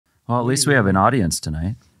Well, at least we have an audience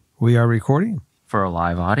tonight. We are recording. For a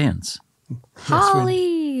live audience.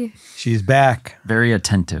 Holly! She's back. Very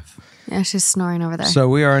attentive. Yeah, she's snoring over there. So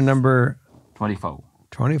we are number 24.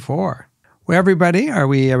 24. Well, everybody, are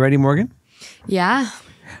we ready, Morgan? Yeah.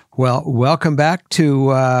 Well, welcome back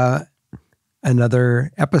to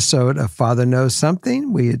another episode of Father Knows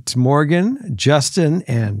Something. It's Morgan, Justin,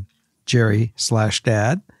 and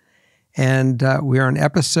Jerry/Dad. And we are on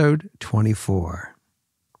episode 24.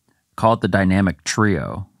 Call it the dynamic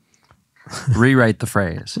trio. Rewrite the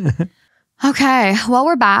phrase. Okay. Well,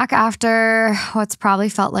 we're back after what's probably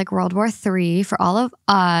felt like World War III for all of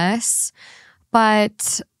us.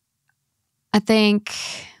 But I think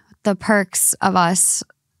the perks of us,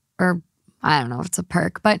 or I don't know if it's a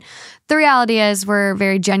perk, but the reality is we're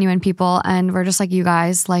very genuine people and we're just like you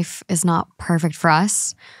guys. Life is not perfect for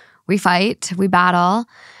us. We fight, we battle.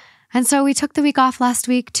 And so we took the week off last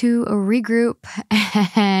week to regroup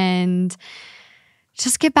and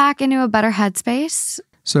just get back into a better headspace.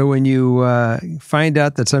 So when you find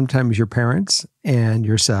out that sometimes your parents and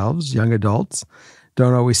yourselves, young adults,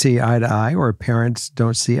 don't always see eye to eye, or parents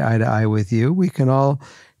don't see eye to eye with you, we can all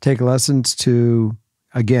take lessons to,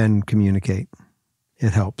 again, communicate.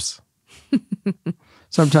 It helps.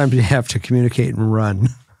 Sometimes you have to communicate and run.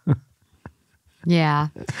 Yeah.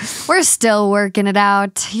 We're still working it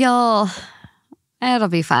out. It'll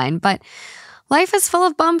be fine. But life is full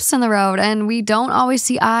of bumps in the road and we don't always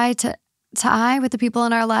see eye to eye with the people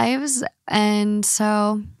in our lives. And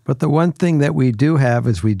so. But the one thing that we do have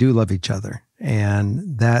is we do love each other.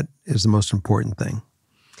 And that is the most important thing.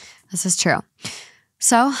 This is true.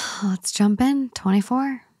 So let's jump in.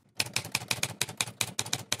 24.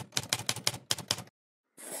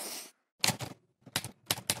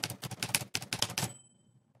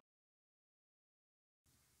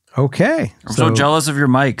 Okay. I'm so jealous of your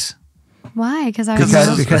mics. Why?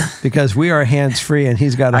 Because we are hands-free and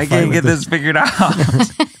he's got to I can't get this figured out.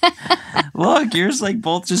 Look, you're just like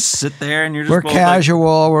both just sit there and you're just we're both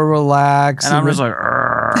casual, like, we're relaxed. And I'm just like,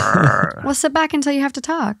 Arr. Well, sit back until you have to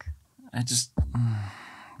talk.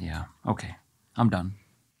 Yeah, okay. I'm done.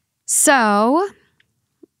 So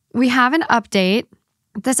we have an update.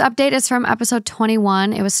 This update is from episode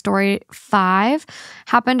 21. It was story 5,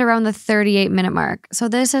 happened around the 38-minute mark. So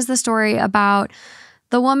this is the story about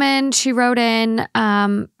the woman. She wrote in,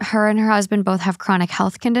 her and her husband both have chronic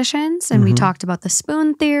health conditions. And we talked about the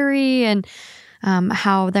spoon theory and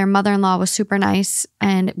how their mother-in-law was super nice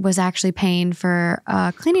and was actually paying for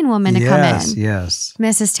a cleaning woman to come in. Yes.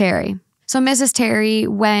 Mrs. Terry. So Mrs. Terry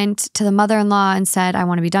went to the mother-in-law and said, I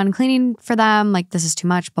want to be done cleaning for them. Like, this is too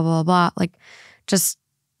much, blah, blah, blah. Like, just,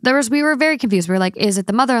 we were very confused. We were like, is it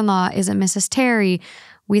the mother-in-law? Is it Mrs. Terry?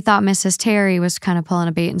 We thought Mrs. Terry was kind of pulling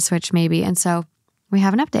a bait and switch maybe. And so we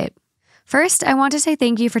have an update. First, I want to say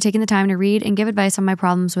thank you for taking the time to read and give advice on my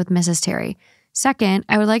problems with Mrs. Terry. Second,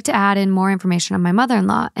 I would like to add in more information on my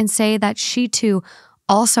mother-in-law and say that she too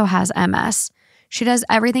also has MS. She does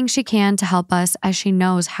everything she can to help us as she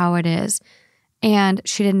knows how it is. And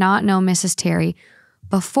she did not know Mrs. Terry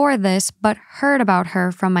before this, but heard about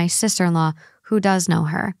her from my sister-in-law who does know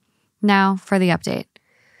her. Now for the update.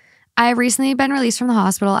 I have recently been released from the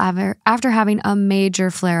hospital after having a major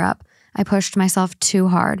flare-up. I pushed myself too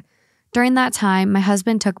hard. During that time, my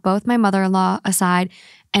husband took both my mother-in-law aside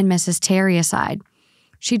and Mrs. Terry aside.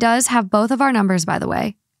 She does have both of our numbers, by the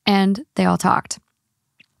way, and they all talked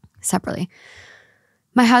separately.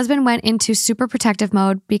 My husband went into super protective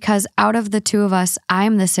mode because out of the two of us, I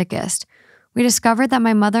am the sickest. We discovered that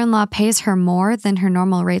my mother-in-law pays her more than her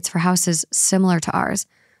normal rates for houses similar to ours.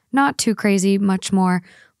 Not too crazy, much more,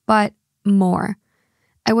 but more.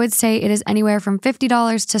 I would say it is anywhere from $50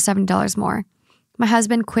 to $70 more. My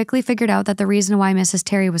husband quickly figured out that the reason why Mrs.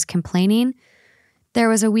 Terry was complaining, there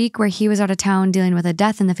was a week where he was out of town dealing with a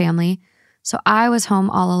death in the family, so I was home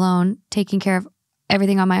all alone, taking care of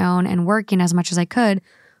everything on my own and working as much as I could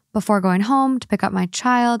before going home to pick up my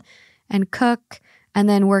child and cook, and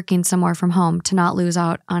then working some more from home to not lose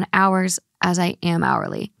out on hours as I am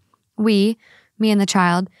hourly. We, me and the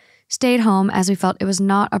child, stayed home as we felt it was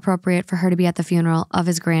not appropriate for her to be at the funeral of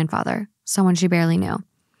his grandfather, someone she barely knew.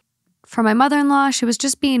 For my mother-in-law, she was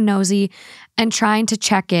just being nosy and trying to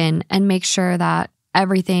check in and make sure that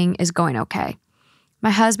everything is going okay.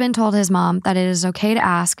 My husband told his mom that it is okay to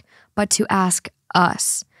ask, but to ask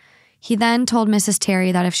us. He then told Mrs.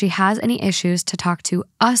 Terry that if she has any issues to talk to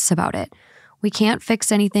us about it. We can't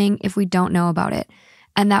fix anything if we don't know about it,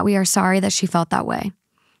 and that we are sorry that she felt that way.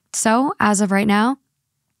 So, as of right now,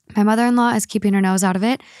 my mother-in-law is keeping her nose out of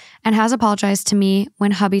it and has apologized to me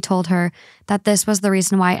when hubby told her that this was the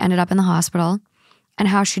reason why I ended up in the hospital and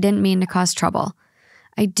how she didn't mean to cause trouble.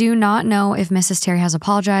 I do not know if Mrs. Terry has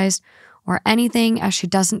apologized or anything as she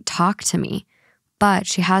doesn't talk to me, but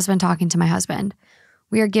she has been talking to my husband.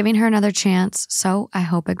 We are giving her another chance, so I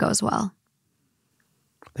hope it goes well.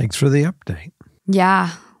 Thanks for the update.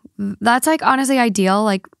 Yeah, that's like honestly ideal.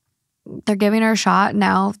 Like they're giving her a shot.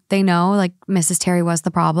 Now they know like Mrs. Terry was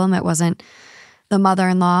the problem. It wasn't the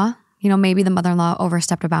mother-in-law. You know, maybe the mother-in-law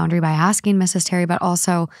overstepped a boundary by asking Mrs. Terry, but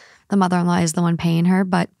also the mother-in-law is the one paying her.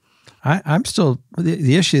 But I'm still,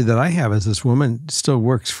 the issue that I have is this woman still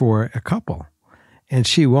works for a couple and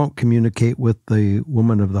she won't communicate with the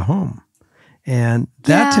woman of the home. And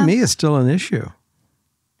that to me is still an issue.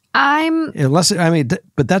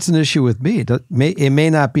 But that's an issue with me. It may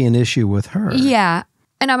not be an issue with her. Yeah.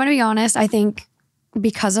 And I'm going to be honest, I think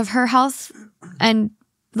because of her health and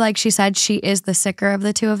like she said, she is the sicker of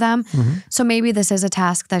the two of them. Mm-hmm. So maybe this is a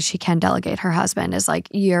task that she can delegate. Her husband is like,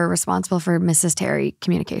 you're responsible for Mrs. Terry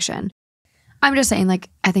communication. I'm just saying, like,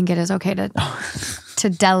 I think it is okay to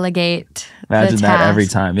delegate. Imagine the that task. every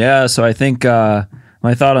time. Yeah. So I think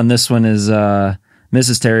my thought on this one is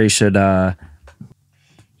Mrs. Terry should. Yeah.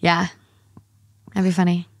 That'd be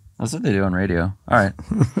funny. That's what they do on radio. All right.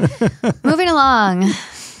 Moving along.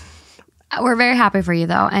 We're very happy for you,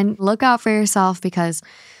 though. And look out for yourself because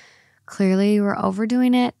clearly we're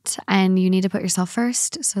overdoing it and you need to put yourself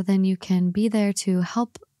first so then you can be there to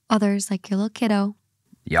help others like your little kiddo.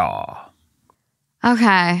 Yeah.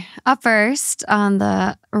 Okay. Up first on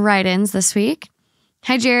the write-ins this week.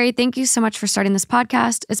 Hi, Jerry. Thank you so much for starting this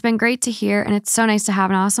podcast. It's been great to hear, and it's so nice to have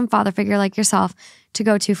an awesome father figure like yourself to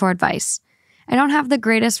go to for advice. I don't have the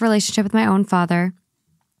greatest relationship with my own father,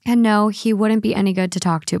 and no, he wouldn't be any good to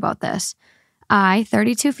talk to about this. I,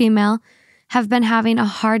 32 female, have been having a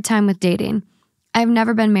hard time with dating. I've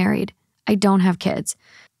never been married. I don't have kids.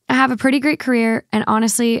 I have a pretty great career, and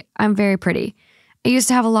honestly, I'm very pretty. I used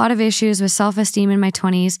to have a lot of issues with self-esteem in my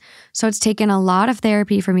 20s, so it's taken a lot of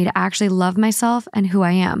therapy for me to actually love myself and who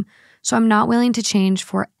I am, so I'm not willing to change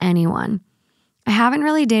for anyone. I haven't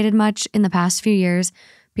really dated much in the past few years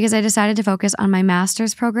because I decided to focus on my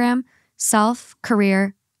master's program, self,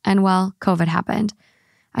 career, and well, COVID happened.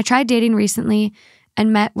 I tried dating recently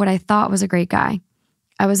and met what I thought was a great guy.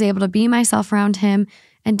 I was able to be myself around him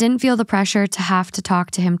and didn't feel the pressure to have to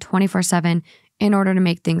talk to him 24/7 in order to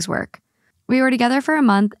make things work. We were together for a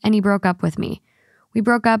month and he broke up with me. We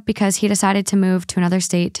broke up because he decided to move to another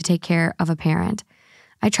state to take care of a parent.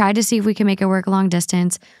 I tried to see if we could make it work long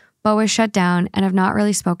distance, but was shut down and have not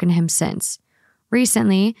really spoken to him since.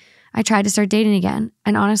 Recently, I tried to start dating again,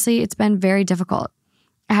 and honestly, it's been very difficult.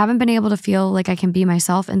 I haven't been able to feel like I can be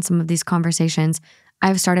myself in some of these conversations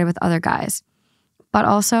I've started with other guys. But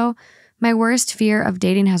also, my worst fear of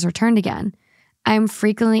dating has returned again. I am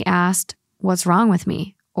frequently asked, what's wrong with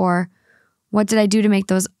me? Or, what did I do to make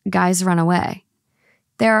those guys run away?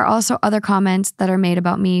 There are also other comments that are made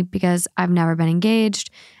about me because I've never been engaged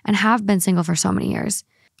and have been single for so many years.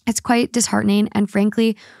 It's quite disheartening and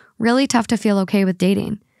frankly, really tough to feel okay with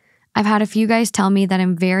dating. I've had a few guys tell me that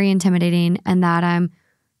I'm very intimidating and that I'm,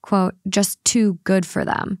 quote, just too good for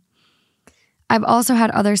them. I've also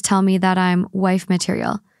had others tell me that I'm wife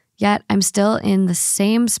material, yet I'm still in the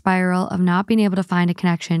same spiral of not being able to find a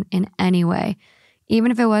connection in any way,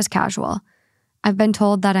 even if it was casual. I've been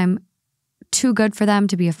told that I'm too good for them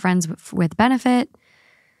to be a friends with benefit.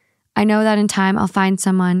 I know that in time I'll find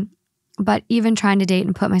someone, but even trying to date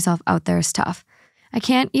and put myself out there is tough. I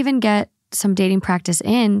can't even get some dating practice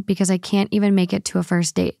in because I can't even make it to a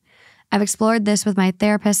first date. I've explored this with my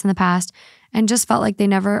therapist in the past and just felt like they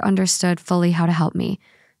never understood fully how to help me.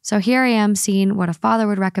 So here I am seeing what a father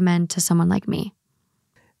would recommend to someone like me.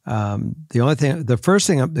 The first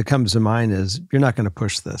thing that comes to mind is you're not going to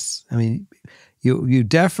push this. I mean, you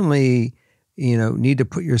definitely, need to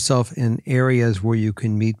put yourself in areas where you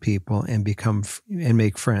can meet people and and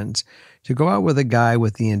make friends. To go out with a guy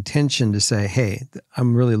with the intention to say, hey,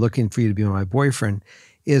 I'm really looking for you to be my boyfriend,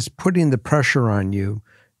 is putting the pressure on you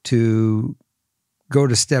to go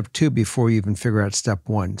to step 2 before you even figure out step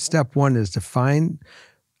 1. Step 1 is to find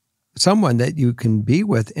someone that you can be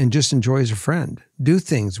with and just enjoy as a friend. Do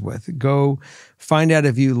things with. Go find out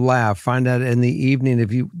if you laugh. Find out in the evening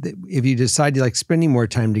if you decide you like spending more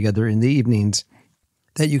time together in the evenings,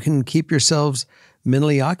 that you can keep yourselves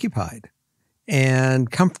mentally occupied and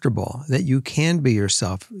comfortable, that you can be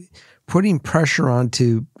yourself. Putting pressure on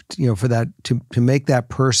to make that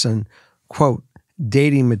person, quote,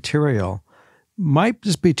 dating material might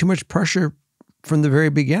just be too much pressure from the very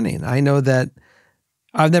beginning. I know that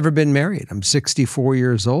I've never been married. I'm 64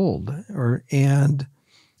 years old, and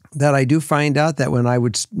that I do find out that when I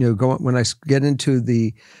would when I get into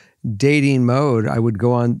the dating mode, I would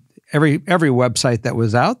go on every website that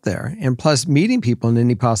was out there, and plus meeting people in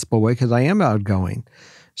any possible way because I am outgoing.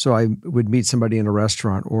 So I would meet somebody in a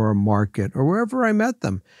restaurant or a market or wherever I met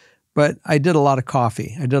them. But I did a lot of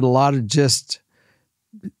coffee. I did a lot of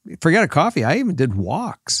forget a coffee. I even did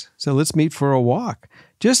walks. So let's meet for a walk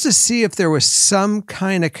just to see if there was some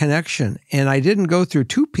kind of connection. And I didn't go through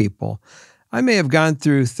 2 people. I may have gone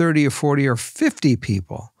through 30 or 40 or 50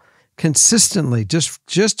 people consistently just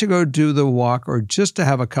to go do the walk or just to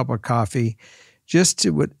have a cup of coffee, just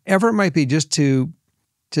to whatever it might be, just to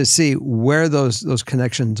see where those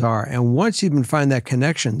connections are. And once you even find that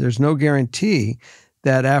connection, there's no guarantee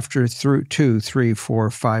that after through 2, 3, 4,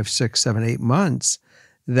 5, 6, 7, 8 months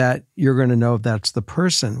that you're going to know if that's the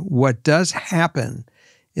person. What does happen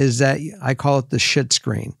is that I call it the shit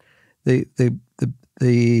screen.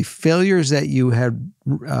 The failures that you had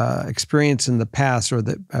experienced in the past, or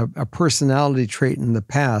a personality trait in the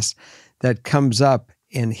past that comes up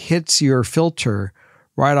and hits your filter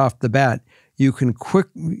right off the bat, you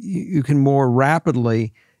can more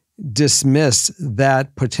rapidly dismiss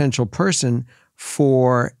that potential person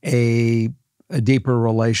for a deeper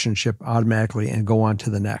relationship automatically and go on to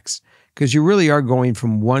the next. Because you really are going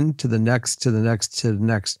from one to the next, to the next, to the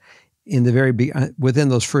next in the within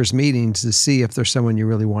those first meetings to see if there's someone you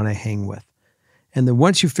really want to hang with. And then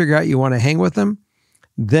once you figure out you want to hang with them,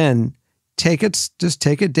 then just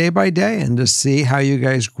take it day by day and just see how you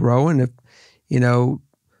guys grow. And if,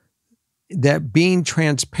 that being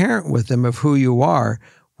transparent with them of who you are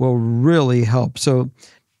will really help. So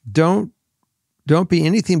don't be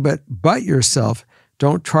anything but yourself.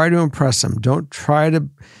 Don't try to impress them. Don't try to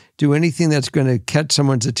do anything that's going to catch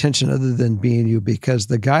someone's attention other than being you, because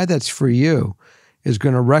the guy that's for you is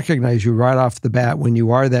going to recognize you right off the bat when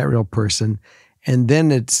you are that real person. And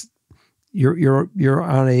then you're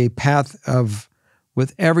on a path of,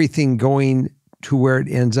 with everything going to where it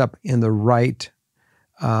ends up in the right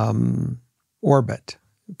orbit,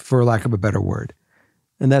 for lack of a better word.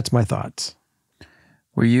 And that's my thoughts.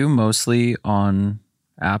 Were you mostly on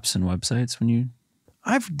apps and websites when you?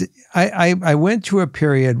 I went through a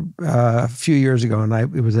period a few years ago, and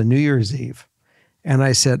it was a New Year's Eve, and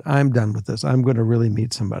I said, I'm done with this. I'm going to really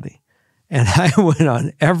meet somebody. And I went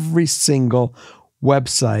on every single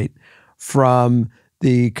website, from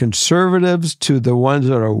the conservatives to the ones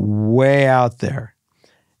that are way out there,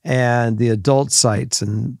 and the adult sites,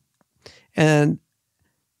 and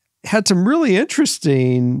had some really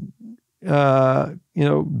interesting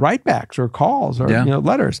write-backs or calls or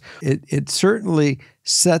letters. It certainly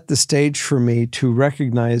set the stage for me to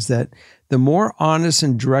recognize that the more honest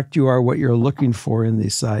and direct you are what you're looking for in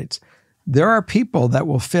these sites, there are people that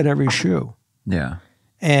will fit every shoe. Yeah.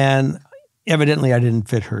 And evidently I didn't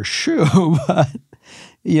fit her shoe, but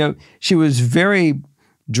she was very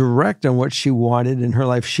direct on what she wanted in her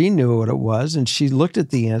life. She knew what it was, and she looked at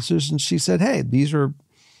the answers and she said, hey, these are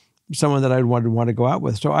someone that I'd want to go out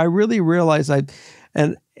with. So I really realized I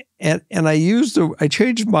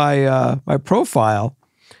changed my profile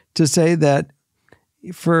to say that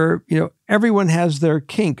for, everyone has their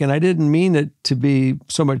kink. And I didn't mean it to be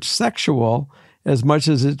so much sexual as much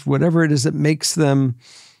as it's whatever it is that makes them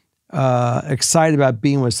excited about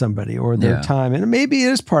being with somebody or their time. And maybe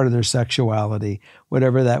it is part of their sexuality,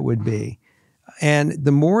 whatever that would be. And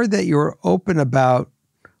the more that you're open about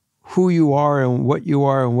who you are and what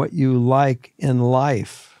you like in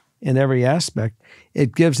life in every aspect,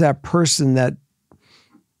 it gives that person that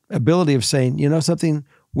ability of saying, something,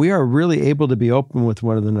 we are really able to be open with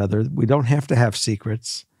one another. We don't have to have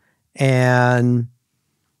secrets, and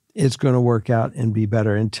it's going to work out and be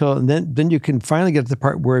better and then you can finally get to the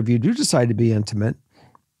part where if you do decide to be intimate,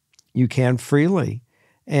 you can freely,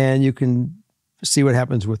 and you can see what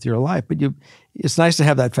happens with your life. But it's nice to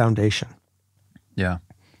have that foundation. Yeah.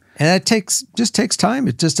 And it just takes time.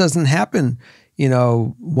 It just doesn't happen,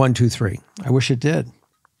 1, 2, 3. I wish it did.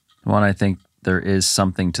 Well, and I think there is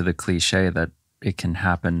something to the cliche that it can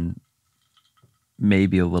happen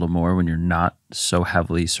maybe a little more when you're not so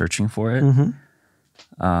heavily searching for it. Mm-hmm.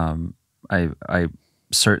 I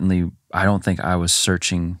certainly, I don't think I was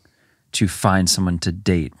searching to find someone to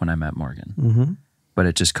date when I met Morgan, mm-hmm. but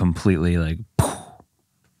it just completely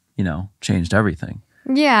changed everything.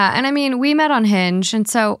 Yeah. And I mean, we met on Hinge. And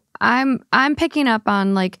so I'm picking up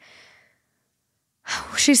on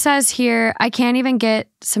she says here, I can't even get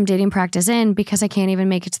some dating practice in because I can't even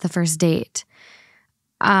make it to the first date.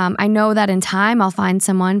 I know that in time I'll find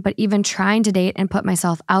someone, but even trying to date and put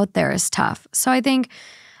myself out there is tough. So I think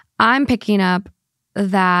I'm picking up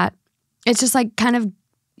that it's just kind of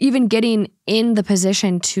even getting in the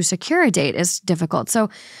position to secure a date is difficult. So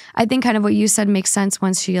I think kind of what you said makes sense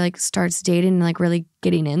once she like starts dating and like really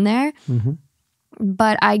getting in there.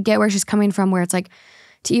 But I get where she's coming from, where it's like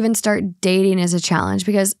to even start dating is a challenge,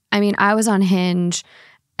 because I mean, I was on Hinge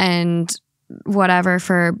and whatever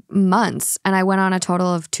for months, and I went on a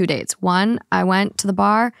total of 2 dates. One, I went to the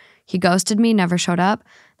bar, he ghosted me, never showed up.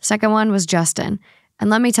 The second one was Justin. And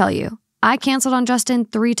let me tell you, I canceled on Justin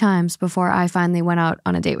 3 times before I finally went out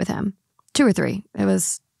on a date with him. 2 or 3. I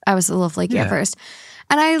was a little flaky at first.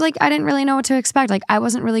 And I didn't really know what to expect. Like, I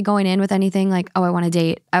wasn't really going in with anything like, oh, I want to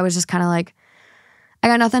date. I was just kind of like, I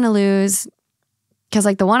got nothing to lose. Because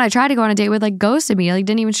like the one I tried to go on a date with like ghosted me, like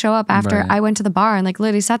didn't even show up after I went to the bar and like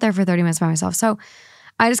literally sat there for 30 minutes by myself. So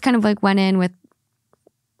I just kind of like went in with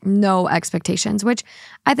no expectations, which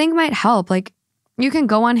I think might help. Like, you can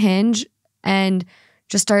go on Hinge and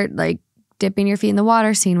just start like dipping your feet in the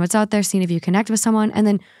water, seeing what's out there, seeing if you connect with someone, and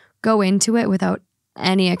then go into it without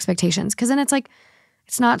any expectations. Because then it's like,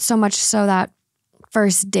 it's not so much so that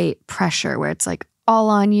first date pressure where it's like all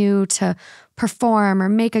on you to perform or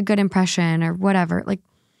make a good impression or whatever. Like,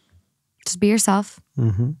 just be yourself.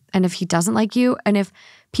 And if he doesn't like you, and if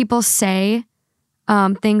people say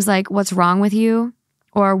things like, what's wrong with you?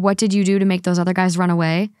 Or what did you do to make those other guys run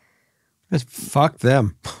away? Fuck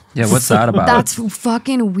them. Yeah, what's that about? That's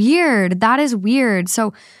fucking weird. That is weird.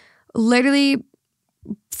 So literally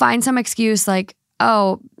find some excuse like,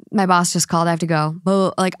 oh, my boss just called, I have to go.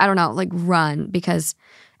 But like, I don't know, like run. Because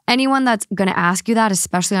anyone that's going to ask you that,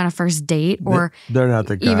 especially on a first date or they're not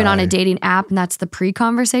the guy. Even on a dating app, and that's the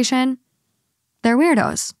pre-conversation, they're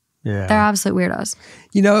weirdos. Yeah. They're absolute weirdos.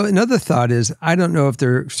 You know, another thought is, I don't know if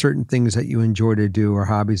there are certain things that you enjoy to do or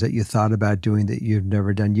hobbies that you thought about doing that you've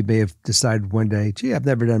never done. You may have decided one day, gee, I've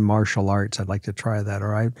never done martial arts. I'd like to try that.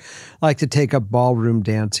 Or I'd like to take up ballroom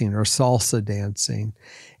dancing or salsa dancing.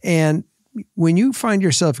 And when you find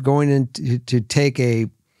yourself going in to take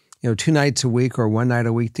a, 2 nights a week or 1 night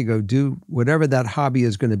a week to go do whatever that hobby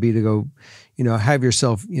is going to be, to go, have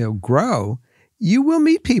yourself, grow, you will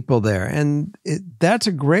meet people there. And that's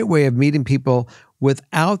a great way of meeting people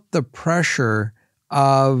without the pressure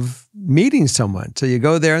of meeting someone. So you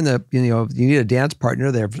go there and you need a dance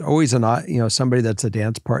partner. There's always somebody that's a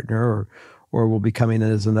dance partner or will be coming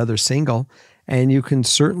in as another single. And you can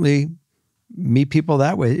certainly meet people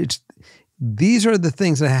that way. These are the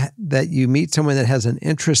things that you meet someone that has an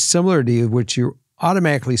interest similar to you, which you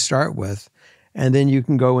automatically start with, and then you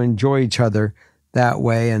can go enjoy each other that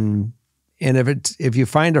way. And if you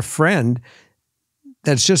find a friend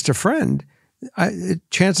that's just a friend,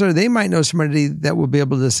 chances are they might know somebody that will be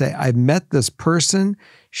able to say, I met this person,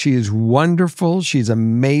 she is wonderful, she's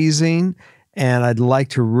amazing, and I'd like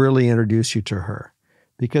to really introduce you to her.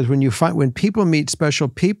 Because when people meet special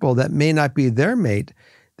people that may not be their mate,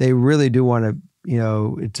 they really do want to,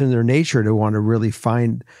 it's in their nature to want to really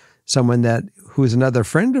find someone who's another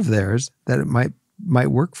friend of theirs that it might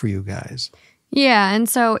work for you guys. Yeah. And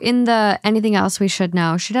so in the anything else we should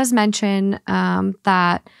know, she does mention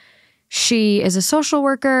that she is a social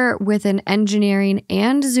worker with an engineering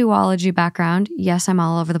and zoology background. Yes, I'm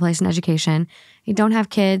all over the place in education. I don't have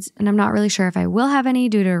kids, and I'm not really sure if I will have any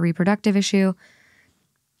due to a reproductive issue.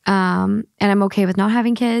 And I'm okay with not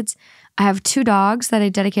having kids. I have 2 dogs that I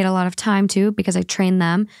dedicate a lot of time to because I train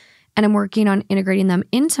them, and I'm working on integrating them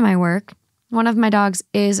into my work. One of my dogs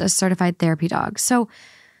is a certified therapy dog.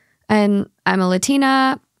 And I'm a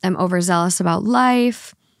Latina. I'm overzealous about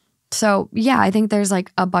life. So yeah, I think there's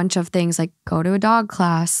like a bunch of things, like go to a dog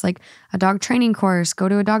class, like a dog training course, go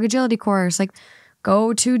to a dog agility course, like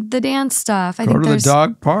go to the dance stuff. Go to the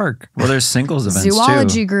dog park. Well, there's singles events too.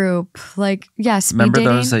 Zoology group. Like, yeah, speed Remember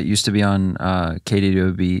dating? those that used to be on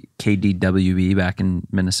KDWB back in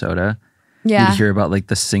Minnesota? Yeah. You'd hear about like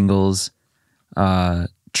the singles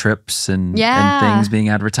trips and things being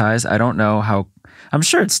advertised. I don't know how, I'm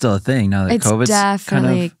sure it's still a thing now that COVID's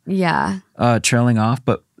definitely, kind of trailing off.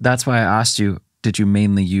 But that's why I asked you, did you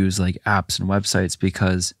mainly use like apps and websites?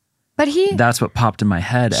 Because that's what popped in my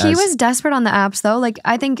head. He was desperate on the apps though. Like,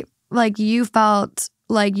 I think like you felt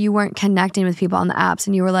like you weren't connecting with people on the apps,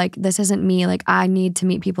 and you were like, this isn't me. Like, I need to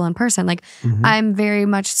meet people in person. Like, I'm very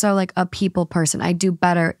much so like a people person. I do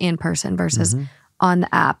better in person versus on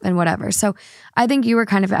the app and whatever. So I think you were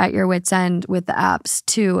kind of at your wit's end with the apps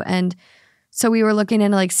too. And so we were looking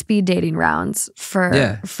into like speed dating rounds for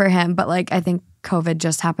him. But like, I think COVID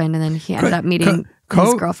just happened, and then he ended up meeting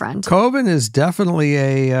his girlfriend. COVID is definitely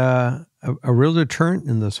a real deterrent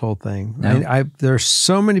in this whole thing. Yeah. There's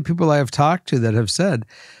so many people I have talked to that have said,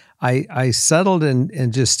 I settled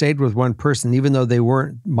and just stayed with one person, even though they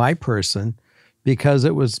weren't my person, because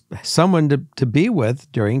it was someone to be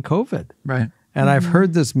with during COVID. Right. And I've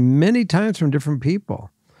heard this many times from different people.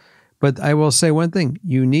 But I will say one thing,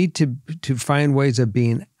 you need to find ways of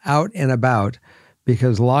being out and about,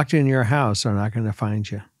 because locked in your house are not going to find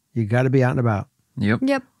you. You got to be out and about.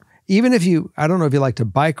 Yep. Even if I don't know if you like to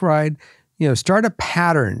bike ride, start a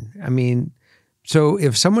pattern. I mean, so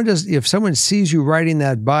if someone sees you riding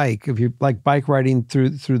that bike, if you're like bike riding through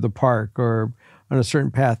the park or on a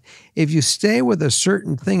certain path, if you stay with a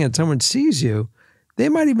certain thing and someone sees you, they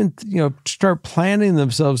might even, start planning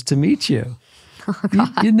themselves to meet you.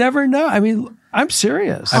 Oh, you never know. I mean, I'm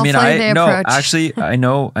serious. I mean, approach. actually, I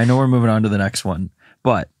know we're moving on to the next one,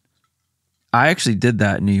 but I actually did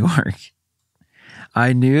that in New York.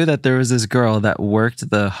 I knew that there was this girl that worked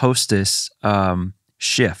the hostess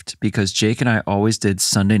shift, because Jake and I always did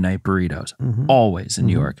Sunday night burritos, always in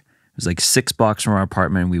New York. It was like 6 blocks from our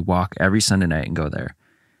apartment, and we walk every Sunday night and go there.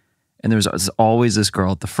 And there was always this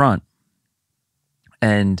girl at the front.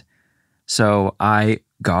 And so I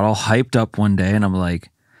got all hyped up one day, and I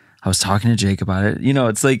was talking to Jake about it.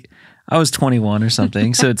 It's like I was 21 or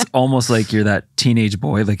something. So it's almost like you're that teenage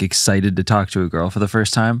boy, like excited to talk to a girl for the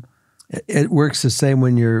first time. It works the same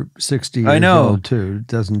when you're 60 years old too. It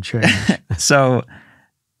doesn't change. So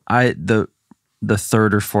the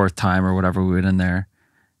third or fourth time or whatever we went in there,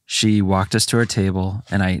 she walked us to our table,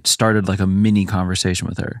 and I started like a mini conversation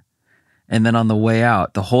with her. And then on the way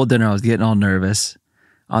out, the whole dinner I was getting all nervous.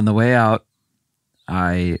 On the way out,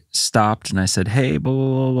 I stopped and I said, "Hey, blah, blah,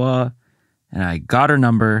 blah, blah." And I got her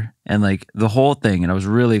number and like the whole thing. And I was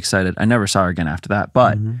really excited. I never saw her again after that.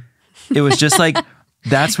 But it was just like,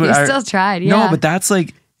 that's what you still tried. Yeah. No, but that's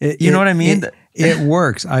like, you know what I mean? It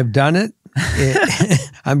works. I've done it.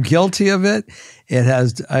 I'm guilty of it.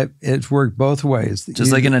 It's worked both ways.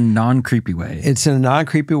 Just like in a non-creepy way. It's in a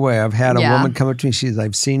non-creepy way. I've had a woman come up to me.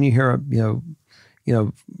 I've seen you here,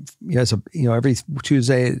 every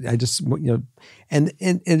Tuesday. I just, and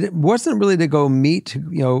it wasn't really to go meet,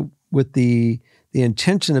 with the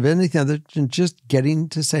intention of anything other than just getting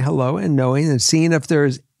to say hello and knowing and seeing if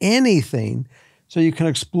there's anything, so you can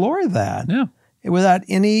explore that without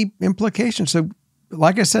any implication. So,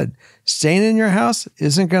 like I said, staying in your house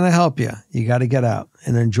isn't going to help you. You got to get out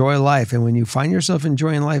and enjoy life. And when you find yourself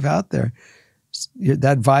enjoying life out there,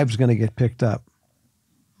 that vibe's going to get picked up.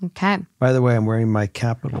 Okay. By the way, I'm wearing my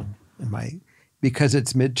capital because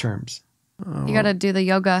it's midterms. You got to do the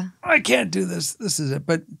yoga. I can't do this. This is it.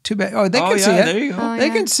 But too bad. Oh, they can see it. There you go. Oh, they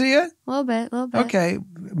can see it. A little bit. Okay.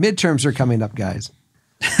 Midterms are coming up, guys.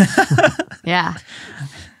 Yeah.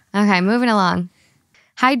 Okay, moving along.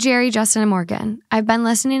 Hi, Jerry, Justin, and Morgan. I've been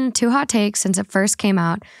listening to Two Hot Takes since it first came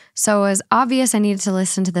out, so it was obvious I needed to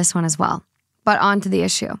listen to this one as well. But on to the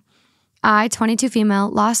issue. I, 22 female,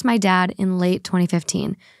 lost my dad in late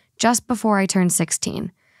 2015, just before I turned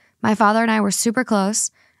 16. My father and I were super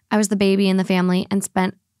close. I was the baby in the family and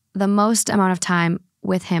spent the most amount of time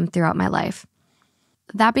with him throughout my life.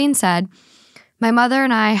 That being said, my mother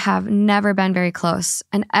and I have never been very close,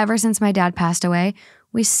 and ever since my dad passed away,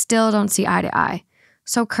 we still don't see eye to eye.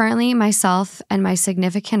 So currently, myself and my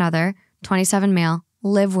significant other, 27 male,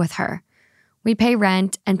 live with her. We pay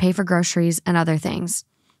rent and pay for groceries and other things.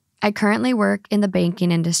 I currently work in the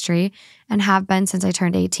banking industry and have been since I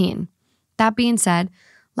turned 18. That being said,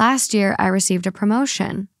 last year I received a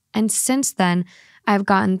promotion, and since then, I've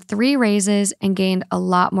gotten 3 raises and gained a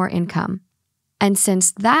lot more income. And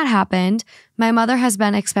since that happened, my mother has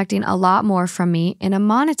been expecting a lot more from me in a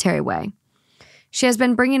monetary way. She has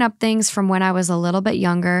been bringing up things from when I was a little bit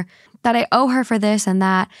younger, that I owe her for this and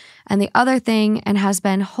that and the other thing, and has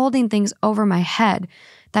been holding things over my head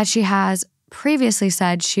that she has previously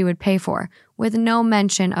said she would pay for, with no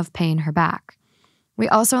mention of paying her back. We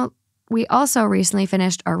also recently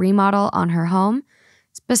finished a remodel on her home,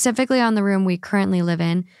 specifically on the room we currently live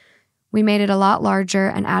in. We made it a lot larger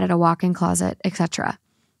and added a walk-in closet, etc.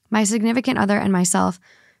 My significant other and myself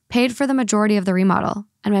paid for the majority of the remodel,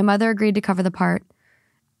 and my mother agreed to cover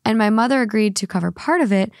part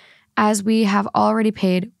of it, as we have already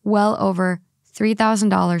paid well over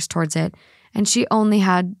 $3,000 towards it, and she only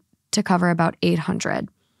had to cover about $800.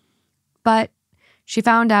 But she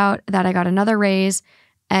found out that I got another raise,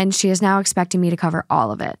 and she is now expecting me to cover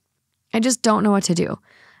all of it. I just don't know what to do.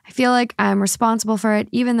 I feel like I'm responsible for it,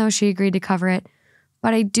 even though she agreed to cover it,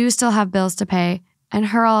 but I do still have bills to pay, and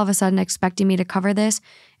her all of a sudden expecting me to cover this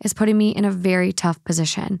is putting me in a very tough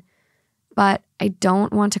position. But I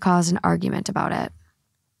don't want to cause an argument about it.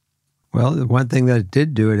 Well, the one thing that it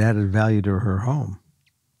did do, it added value to her home.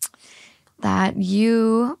 That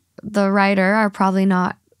you, the writer, are probably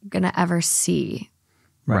not going to ever see.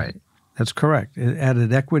 Right. That's correct. It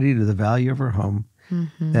added equity to the value of her home.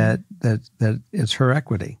 That it's her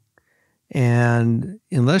equity. And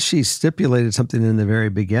unless she stipulated something in the very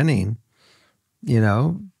beginning, I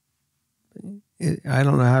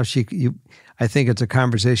don't know how I think it's a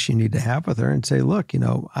conversation you need to have with her and say, look,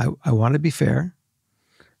 I want to be fair.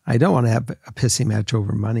 I don't want to have a pissing match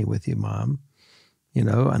over money with you, Mom.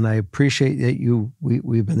 And I appreciate that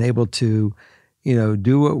we've been able to,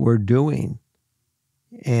 do what we're doing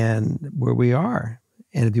and where we are.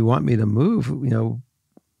 And if you want me to move,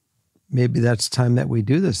 maybe that's time that we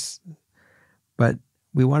do this. But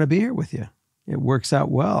we want to be here with you. It works out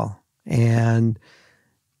well. And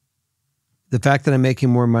the fact that I'm making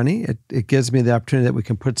more money, it gives me the opportunity that we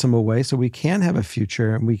can put some away so we can have a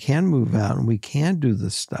future and we can move out and we can do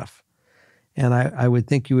this stuff. And I would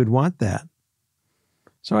think you would want that.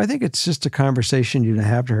 So I think it's just a conversation you to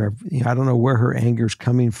have to her. I don't know where her anger's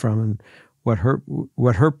coming from and what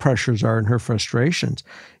her pressures are and her frustrations.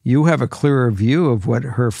 You have a clearer view of what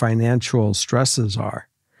her financial stresses are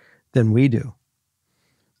than we do.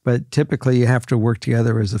 But typically you have to work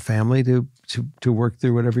together as a family to work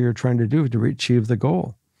through whatever you're trying to do to achieve the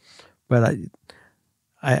goal. But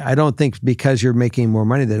I don't think because you're making more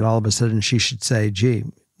money that all of a sudden she should say, gee,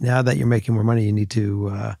 now that you're making more money, you need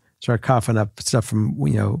to start coughing up stuff from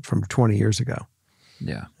 20 years ago.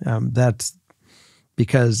 Yeah. That's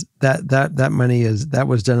because that money that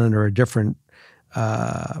was done under a different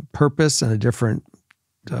purpose and a different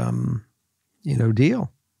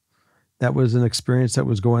deal. That was an experience that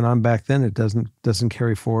was going on back then. It doesn't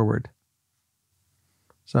carry forward.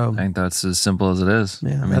 So I think that's as simple as it is.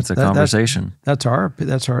 Yeah, it's a conversation. That's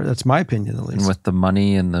my opinion at least. And with the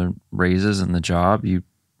money and the raises and the job, you're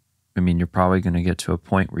probably going to get to a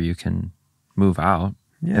point where you can move out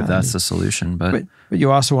if that's the solution. But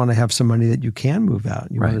you also want to have some money that you can move out.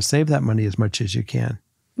 You Right. want to save that money as much as you can.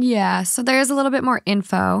 Yeah, so there is a little bit more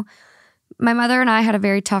info. My mother and I had a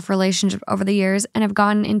very tough relationship over the years and have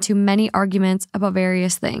gotten into many arguments about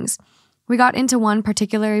various things. We got into one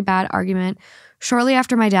particularly bad argument shortly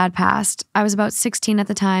after my dad passed. I was about 16 at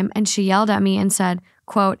the time, and she yelled at me and said,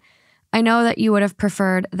 quote, "I know that you would have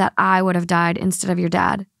preferred that I would have died instead of your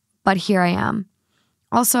dad, but here I am."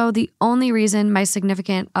 Also, the only reason my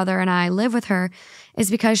significant other and I live with her is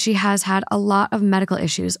because she has had a lot of medical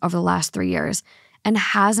issues over the last 3 years and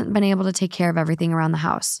hasn't been able to take care of everything around the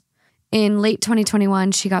house. In late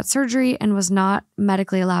 2021, she got surgery and was not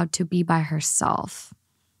medically allowed to be by herself.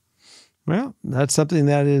 Well, that's something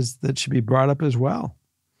that should be brought up as well,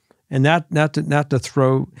 and not to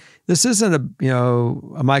throw. This isn't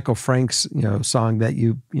a Michael Frank's song that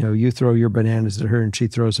you throw your bananas at her and she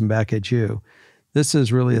throws them back at you. This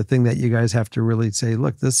is really a thing that you guys have to really say.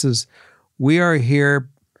 Look, we are here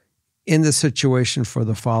in the situation for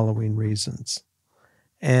the following reasons,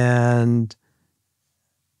 and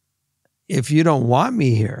if you don't want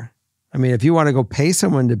me here, if you want to go pay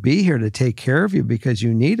someone to be here to take care of you because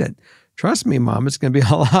you need it, trust me, Mom, it's going to be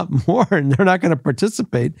a lot more, and they're not going to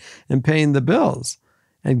participate in paying the bills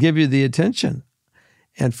and give you the attention.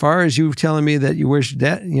 And far as you telling me that you wish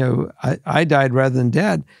I died rather than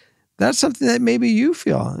Dad, that's something that maybe you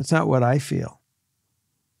feel. It's not what I feel.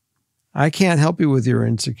 I can't help you with your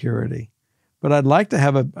insecurity, but I'd like to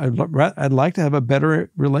have a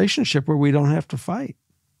better relationship where we don't have to fight.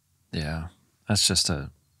 yeah, that's just I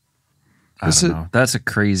don't know. That's a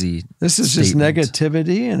crazy This is statement. just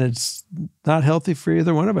negativity, and it's not healthy for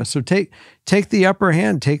either one of us. So take the upper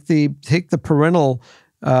hand, take the parental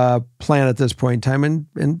plan at this point in time,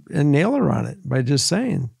 and nail her on it by just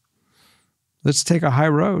saying, let's take a high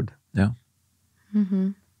road. Yeah.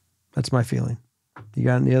 Mm-hmm. That's my feeling. You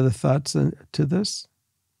got any other thoughts to this?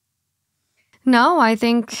 No, I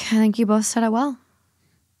think you both said it well.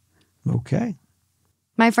 Okay.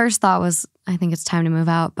 My first thought was, I think it's time to move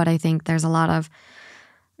out, but I think there's a lot of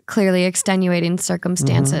clearly extenuating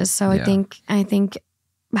circumstances. So Yeah. I think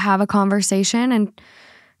have a conversation and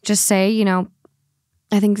just say,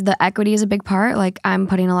 I think the equity is a big part. Like, I'm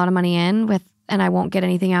putting a lot of money in and I won't get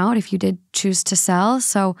anything out if you did choose to sell.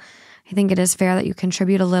 So I think it is fair that you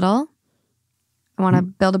contribute a little. I want to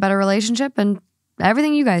build a better relationship and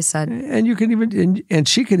everything you guys said. And you can even, and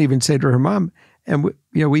she can even say to her mom, and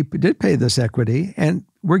we did pay this equity, and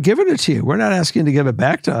we're giving it to you. We're not asking you to give it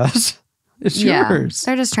back to us. It's yours.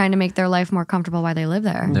 They're just trying to make their life more comfortable while they live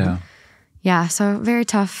there. Yeah. Yeah, so very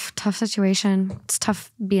tough situation. It's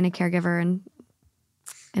tough being a caregiver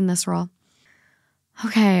in this role.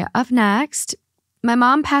 Okay, up next, my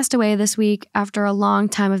mom passed away this week after a long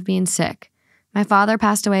time of being sick. My father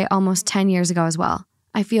passed away almost 10 years ago as well.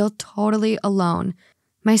 I feel totally alone.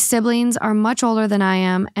 My siblings are much older than I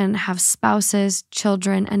am and have spouses,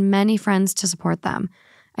 children, and many friends to support them.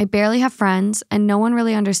 I barely have friends, and no one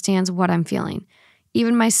really understands what I'm feeling.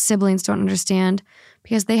 Even my siblings don't understand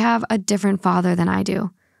because they have a different father than I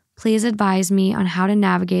do. Please advise me on how to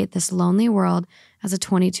navigate this lonely world as a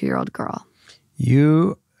 22-year-old girl.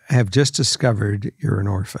 You have just discovered you're an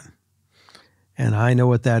orphan. And I know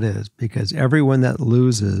what that is because everyone that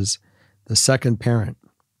loses the second parent,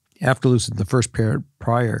 after losing the first parent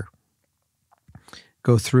prior,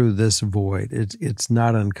 go through this void. It's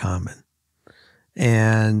not uncommon.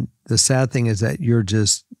 And the sad thing is that you're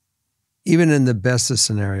just, even in the best of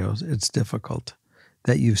scenarios, it's difficult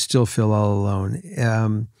that you still feel all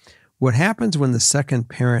alone. What happens when the second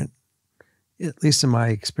parent, at least in my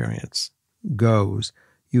experience, goes,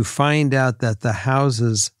 you find out that the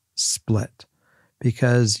houses split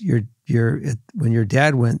because when your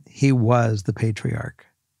dad went, he was the patriarch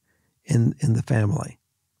in the family.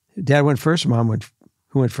 Dad went first, mom went,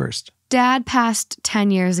 who went first? Dad passed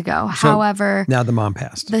 10 years ago. So However, now the mom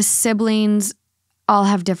passed. The siblings all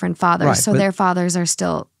have different fathers, Right, so their fathers are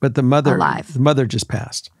still but the mother alive. The mother just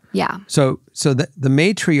passed. Yeah. So the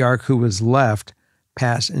matriarch who was left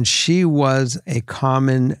passed, and she was a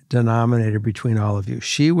common denominator between all of you.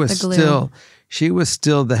 She was The glue.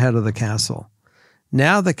 still the head of the castle.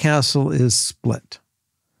 Now the castle is split.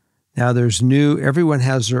 Now everyone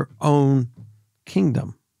has their own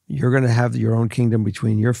kingdom. You're going to have your own kingdom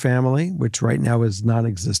between your family, which right now is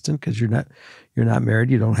non-existent because you're not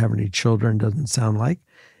married, you don't have any children, doesn't sound like,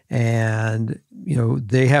 and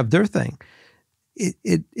they have their thing.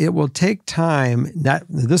 It will take time.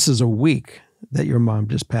 This is a week that your mom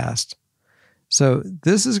just passed, so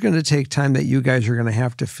this is going to take time that you guys are going to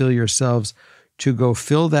have to fill yourselves to go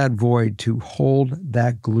fill that void, to hold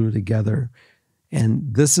that glue together,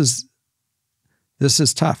 and this is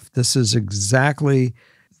tough. This is exactly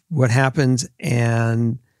what happens.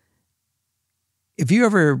 And if you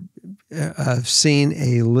ever seen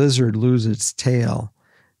a lizard lose its tail,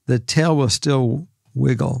 the tail will still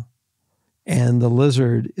wiggle and the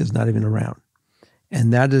lizard is not even around.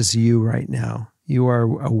 And that is you right now. You are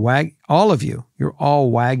all of you, you're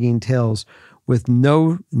all wagging tails with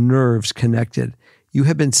no nerves connected. You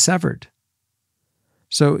have been severed.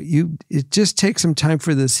 So it just takes some time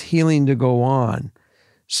for this healing to go on.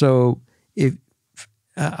 So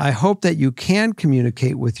I hope that you can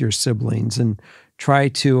communicate with your siblings and try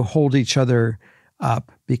to hold each other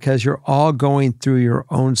up because you're all going through your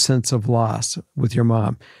own sense of loss with your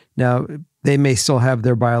mom. Now, they may still have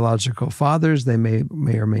their biological fathers. They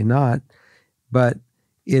may or may not, but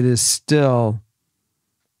it is still,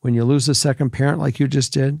 when you lose a second parent like you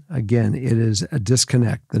just did, again, it is a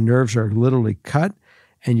disconnect. The nerves are literally cut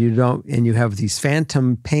and you have these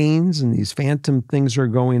phantom pains and these phantom things are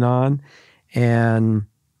going on. And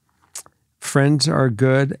friends are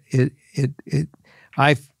good.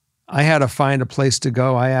 I had to find a place to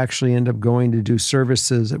go. I actually ended up going to do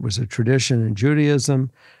services. It was a tradition in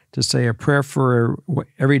Judaism to say a prayer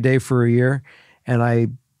every day for a year. And I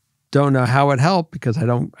don't know how it helped because I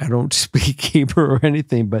don't speak Hebrew or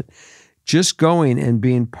anything, but just going and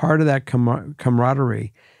being part of that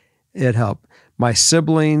camaraderie, it helped. My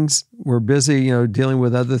siblings were busy, dealing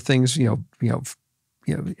with other things,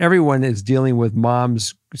 everyone is dealing with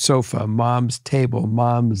mom's sofa, mom's table,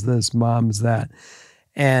 mom's this, mom's that.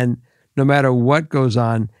 And no matter what goes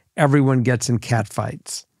on, everyone gets in cat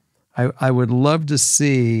fights. I would love to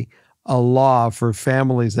see a law for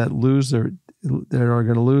families that are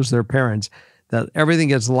going to lose their parents, that everything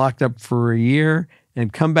gets locked up for a year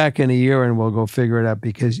and come back in a year and we'll go figure it out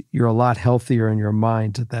because you're a lot healthier in your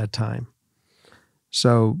mind at that time.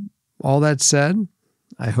 So all that said,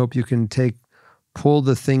 I hope you can pull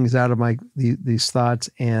the things out of these thoughts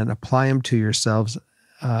and apply them to yourself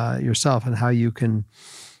and how you can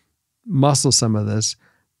muscle some of this.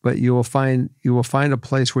 But you will find a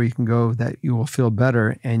place where you can go that you will feel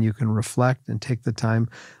better and you can reflect and take the time,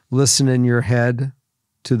 listen in your head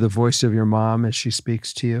to the voice of your mom as she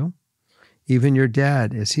speaks to you, even your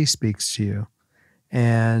dad as he speaks to you.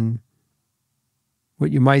 And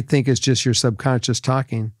what you might think is just your subconscious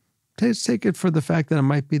talking, take it for the fact that it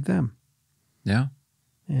might be them. Yeah.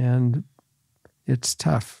 And it's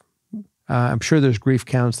tough. I'm sure there's grief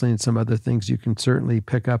counseling and some other things you can certainly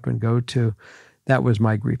pick up and go to. That was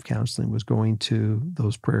my grief counseling, was going to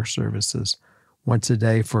those prayer services once a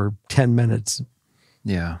day for 10 minutes.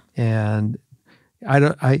 Yeah. And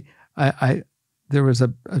there was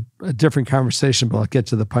a different conversation, but I'll get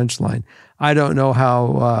to the punchline. I don't know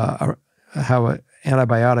how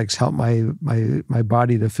antibiotics help my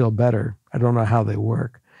body to feel better. I don't know how they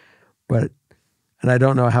work, but And I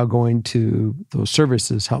don't know how going to those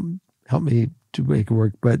services help me to make it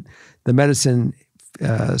work, but the medicine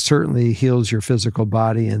certainly heals your physical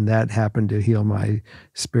body, and that happened to heal my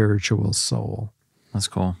spiritual soul. That's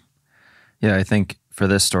cool. Yeah, I think for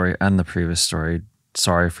this story and the previous story,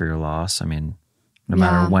 sorry for your loss. I mean, no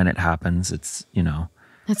matter when it happens, it's,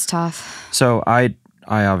 It's tough. So I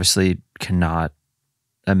obviously cannot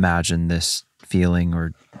imagine this feeling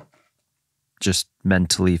or just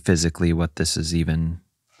mentally, physically what this is even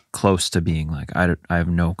close to being like. I have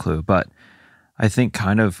no clue. But I think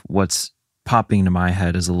kind of what's popping into my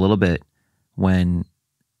head is a little bit when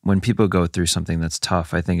people go through something that's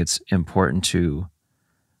tough, I think it's important to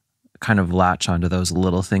kind of latch onto those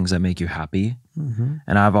little things that make you happy. Mm-hmm.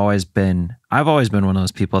 And I've always been one of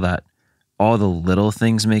those people that all the little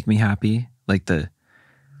things make me happy. Like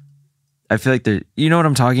I feel like you know what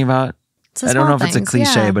I'm talking about? I don't know if it's a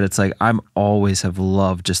cliche, but it's like I'm always have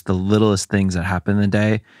loved just the littlest things that happen in the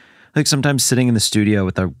day. Like sometimes sitting in the studio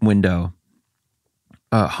with a window,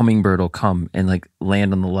 a hummingbird will come and like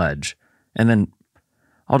land on the ledge. And then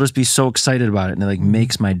I'll just be so excited about it. And it like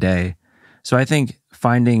makes my day. So I think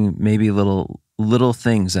finding maybe little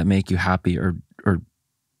things that make you happy or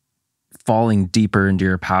falling deeper into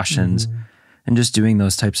your passions and just doing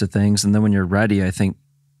those types of things. And then when you're ready, I think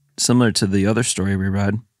similar to the other story we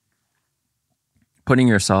read, putting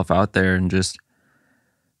yourself out there and just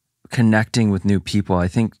connecting with new people. I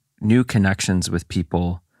think new connections with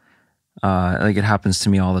people, like it happens to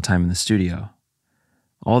me all the time in the studio.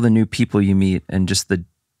 All the new people you meet and just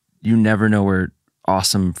you never know where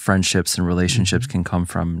awesome friendships and relationships can come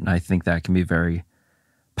from. And I think that can be very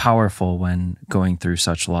powerful when going through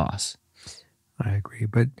such loss. I agree.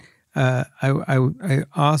 But I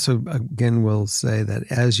also, again, will say that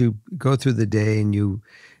as you go through the day and you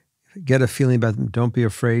get a feeling about them, don't be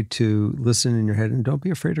afraid to listen in your head and don't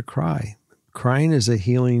be afraid to cry. Crying is a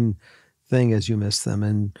healing thing as you miss them.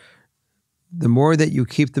 And the more that you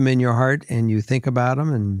keep them in your heart and you think about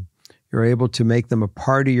them and you're able to make them a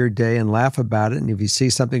part of your day and laugh about it. And if you see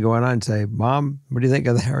something going on, say, Mom, what do you think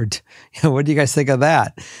of that? Or what do you guys think of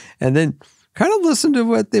that? And then kind of listen to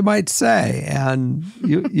what they might say. And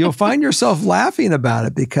you'll find yourself laughing about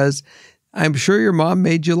it because I'm sure your mom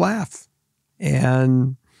made you laugh.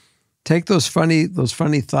 And take those funny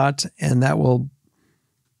thoughts, and that will,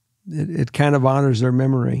 it kind of honors their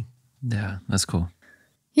memory. Yeah, that's cool.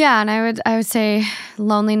 Yeah, and I would say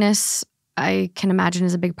loneliness, I can imagine,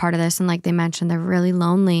 is a big part of this. And like they mentioned, they're really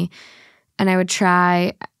lonely. And I would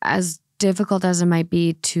try, as difficult as it might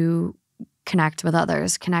be, to connect with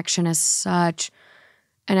others. Connection is such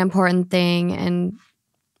an important thing, and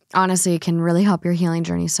honestly, it can really help your healing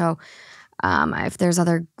journey. So if there's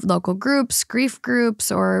other local groups, grief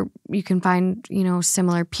groups, or you can find,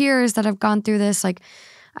 similar peers that have gone through this. Like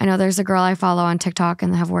I know there's a girl I follow on TikTok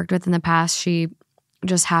and have worked with in the past. She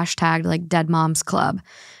just hashtagged like Dead Moms Club.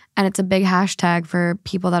 And it's a big hashtag for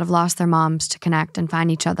people that have lost their moms to connect and find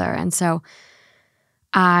each other. And so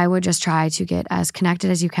I would just try to get as connected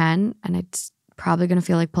as you can. And it's probably going to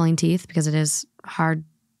feel like pulling teeth because it is hard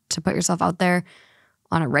to put yourself out there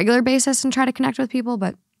on a regular basis and try to connect with people.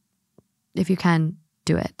 But if you can,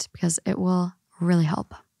 do it because it will really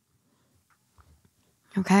help.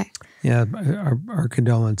 Okay. Yeah, our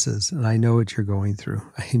condolences. And I know what you're going through.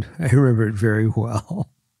 I remember it very well.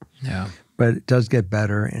 Yeah. But it does get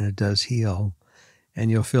better and it does heal. And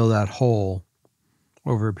you'll feel that hole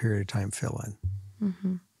over a period of time fill in.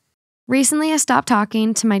 Mm-hmm. Recently, I stopped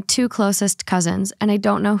talking to my two closest cousins, and I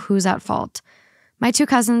don't know who's at fault. My two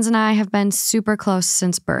cousins and I have been super close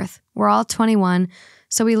since birth. We're all 21,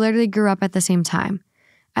 so we literally grew up at the same time.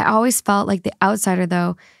 I always felt like the outsider,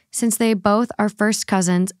 though, since they both are first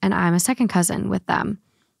cousins and I'm a second cousin with them.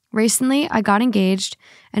 Recently, I got engaged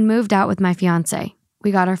and moved out with my fiance.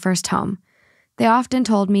 We got our first home. They often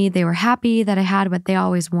told me they were happy that I had what they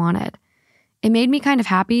always wanted. It made me kind of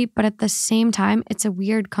happy, but at the same time, it's a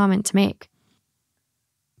weird comment to make.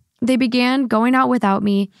 They began going out without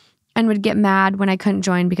me and would get mad when I couldn't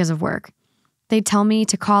join because of work. They'd tell me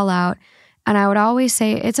to call out, and I would always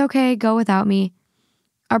say, "It's okay, go without me."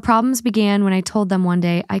 Our problems began when I told them one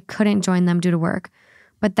day I couldn't join them due to work,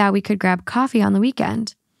 but that we could grab coffee on the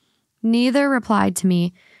weekend. Neither replied to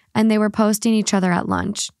me, and they were posting each other at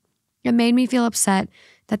lunch. It made me feel upset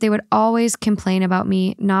that they would always complain about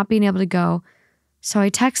me not being able to go. So I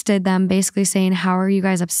texted them basically saying, "How are you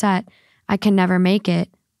guys upset? I can never make it,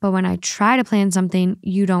 but when I try to plan something,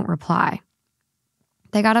 you don't reply."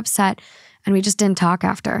 They got upset and we just didn't talk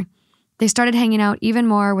after. They started hanging out even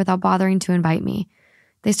more without bothering to invite me.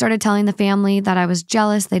 They started telling the family that I was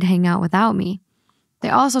jealous they'd hang out without me. They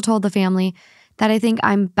also told the family that I think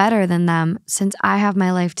I'm better than them since I have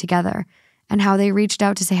my life together, and how they reached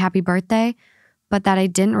out to say happy birthday, but that I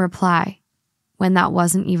didn't reply when that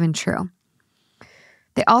wasn't even true.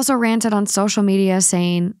 They also ranted on social media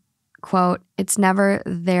saying, quote, "It's never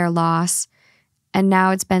their loss. And now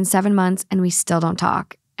it's been 7 months and we still don't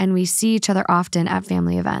talk. And we see each other often at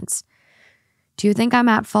family events. Do you think I'm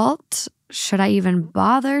at fault? Should I even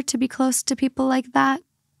bother to be close to people like that?"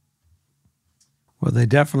 Well, they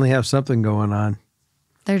definitely have something going on.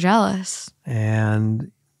 They're jealous.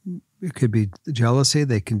 And it could be jealousy.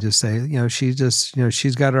 They can just say,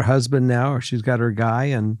 she's got her husband now, or she's got her guy,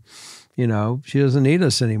 and, she doesn't need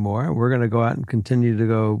us anymore. We're going to go out and continue to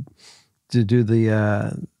go to do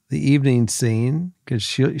the evening scene because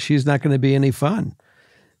she's not going to be any fun.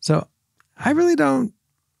 So I really don't.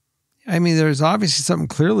 I mean, there's obviously something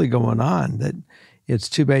clearly going on that it's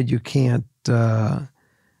too bad you can't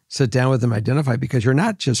sit down with them, identify, because you're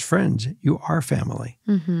not just friends, you are family.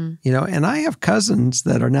 Mm-hmm. And I have cousins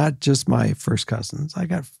that are not just my first cousins. I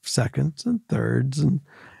got seconds and thirds, and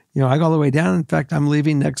I go all the way down. In fact, I'm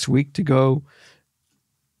leaving next week to go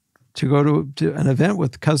to an event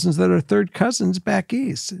with cousins that are third cousins back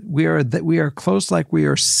east. We are close like we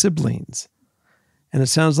are siblings. And it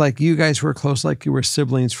sounds like you guys were close like you were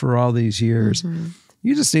siblings for all these years. Mm-hmm.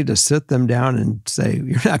 You just need to sit them down and say,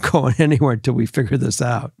 you're not going anywhere until we figure this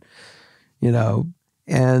out,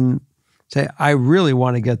 and say, I really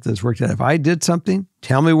want to get this worked out. If I did something,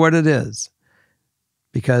 tell me what it is.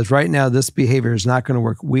 Because right now, this behavior is not going to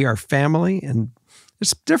work. We are family, and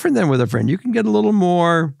it's different than with a friend. You can get a little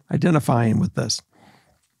more identifying with this.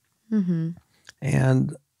 Mm-hmm.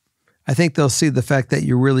 And I think they'll see the fact that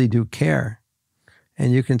you really do care.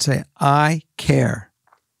 And you can say, I care.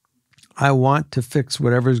 I want to fix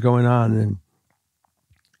whatever's going on. And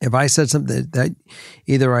if I said something that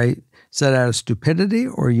either I said out of stupidity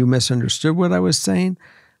or you misunderstood what I was saying,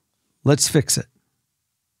 let's fix it.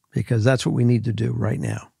 Because that's what we need to do right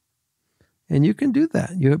now. And you can do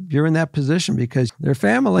that. You're in that position because they're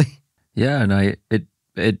family. Yeah, and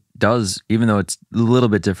it does, even though it's a little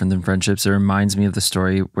bit different than friendships, it reminds me of the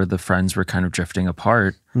story where the friends were kind of drifting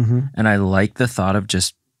apart. Mm-hmm. And I like the thought of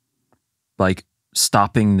just like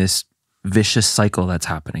stopping this vicious cycle that's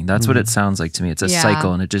happening. That's what it sounds like to me. It's a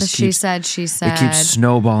cycle, and it just she keeps, said. it keeps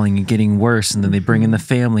snowballing and getting worse. And then they bring in the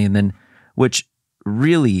family, and then, which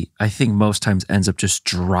really, I think most times ends up just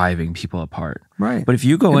driving people apart. Right. But if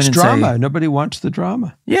you go it's in and drama. say, Nobody wants the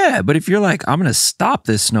drama. yeah, but if you're like, I'm going to stop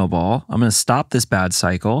this snowball, I'm going to stop this bad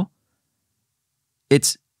cycle,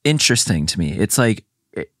 it's interesting to me. It's like,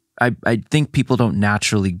 I think people don't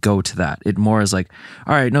naturally go to that. It more is like,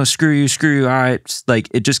 all right, no, screw you. All right. Like,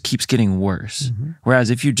 it just keeps getting worse. Mm-hmm.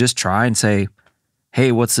 Whereas if you just try and say,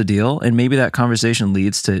 hey, what's the deal? And maybe that conversation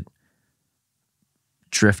leads to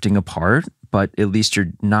drifting apart, but at least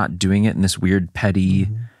you're not doing it in this weird, petty,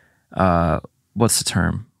 what's the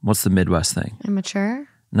term? What's the Midwest thing? Immature?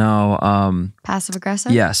 No. Passive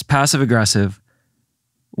aggressive? Yes, passive aggressive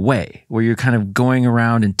way where you're kind of going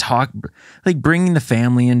around and like bringing the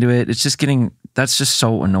family into it. It's just that's just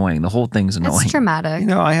so annoying. The whole thing's annoying. It's traumatic.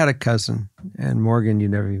 I had a cousin, and Morgan, I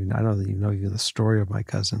don't know that you know the story of my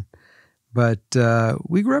cousin, but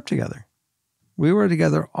we grew up together. We were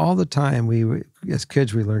together all the time. As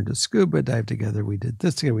kids, we learned to scuba dive together. We did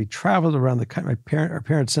this together. We traveled around the country. Our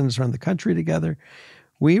parents sent us around the country together.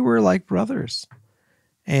 We were like brothers.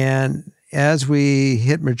 And as we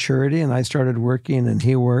hit maturity and I started working and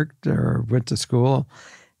he worked or went to school,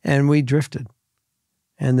 and we drifted.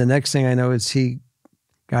 And the next thing I know is he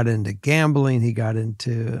got into gambling. He got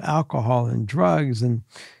into alcohol and drugs, and,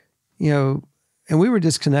 and we were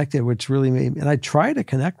disconnected, which really made me, and I tried to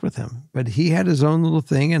connect with him, but he had his own little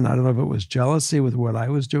thing. And I don't know if it was jealousy with what I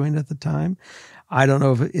was doing at the time. I don't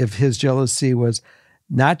know if his jealousy was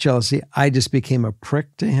not jealousy. I just became a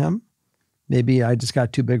prick to him. Maybe I just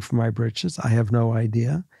got too big for my britches. I have no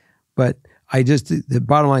idea. But the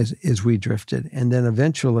bottom line is we drifted. And then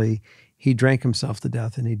eventually he drank himself to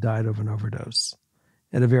death and he died of an overdose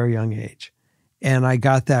at a very young age. And I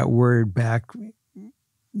got that word back,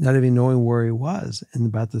 not even knowing where he was and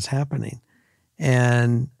about this happening.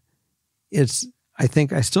 And I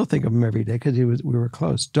still think of him every day because we were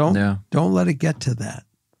close. Don't let it get to that.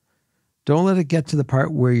 Don't let it get to the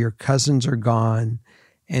part where your cousins are gone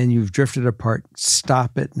and you've drifted apart.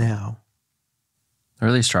 Stop it now. Or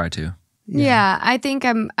at least try to. Yeah, I think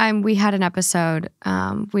we had an episode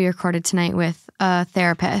we recorded tonight with a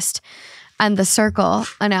therapist, and the circle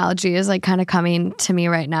analogy is like kind of coming to me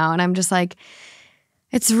right now. And I'm just like,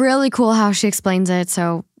 it's really cool how she explains it.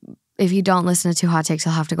 So if you don't listen to Two Hot Takes,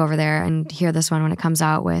 you'll have to go over there and hear this one when it comes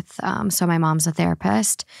out with, so my mom's a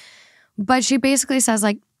therapist. But she basically says,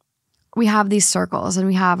 like, we have these circles and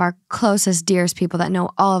we have our closest, dearest people that know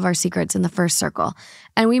all of our secrets in the first circle.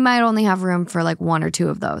 And we might only have room for like 1 or 2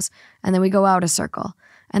 of those. And then we go out a circle.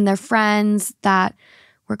 And they're friends that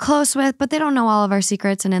we're close with, but they don't know all of our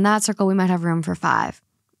secrets. And in that circle, we might have room for 5.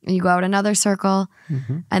 And you go out another circle.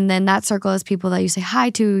 And then that circle is people that you say hi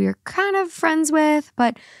to, you're kind of friends with,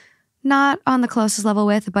 but not on the closest level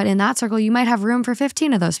with. But in that circle, you might have room for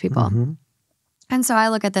 15 of those people. And so I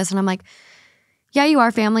look at this and I'm like, yeah, you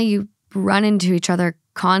are family. You run into each other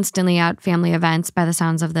constantly at family events by the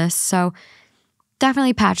sounds of this. So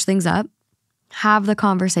definitely patch things up. Have the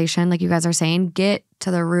conversation, like you guys are saying. Get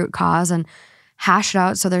to the root cause and hash it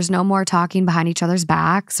out so there's no more talking behind each other's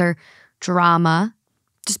backs or drama.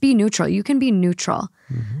 Just be neutral. You can be neutral.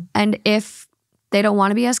 And if they don't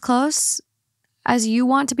want to be as close as you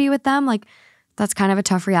want to be with them, like that's kind of a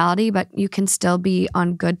tough reality, but you can still be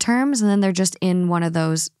on good terms. And then they're just in one of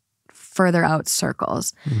those further out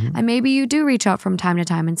circles. And maybe you do reach out from time to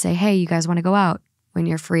time and say, hey, you guys want to go out when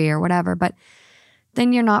you're free or whatever. But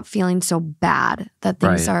then you're not feeling so bad that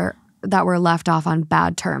things are, that were left off on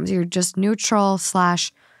bad terms. You're just neutral /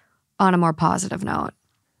 on a more positive note.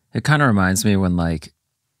 It kind of reminds me when like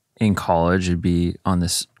in college, you'd be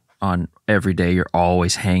on every day, you're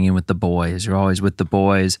always hanging with the boys. You're always with the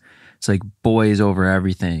boys. It's like boys over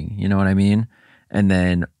everything. You know what I mean? And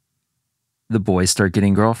then the boys start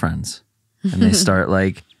getting girlfriends and they start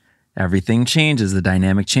like, everything changes, the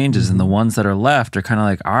dynamic changes. And the ones that are left are kind of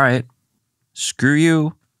like, all right, screw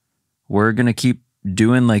you. We're going to keep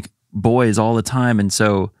doing like boys all the time. And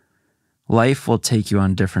so life will take you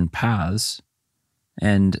on different paths.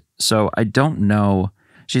 And so I don't know.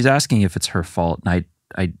 She's asking if it's her fault. And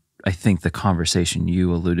I think the conversation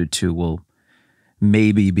you alluded to will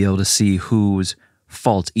maybe be able to see whose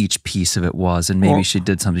fault each piece of it was. And maybe she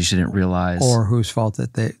did something she didn't realize. Or whose fault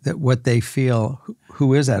that what they feel,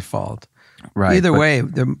 who is at fault. Right. Either way,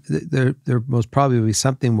 there most probably be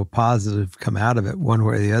something will positive come out of it one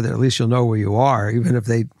way or the other. At least you'll know where you are. Even if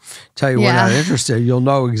they tell you we're not interested, you'll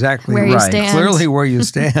know exactly where you stand. Clearly where you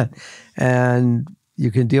stand. And you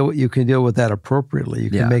can deal with that appropriately.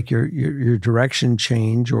 You can make your direction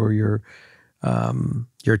change or your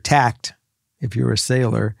tact if you're a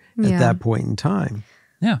sailor at that point in time.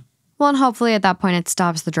 Yeah. Well, and hopefully at that point it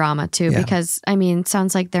stops the drama too, because I mean, it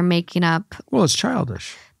sounds like they're making up. Well, it's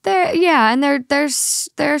childish.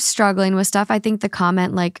 They're struggling with stuff. I think the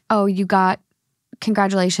comment like, "Oh,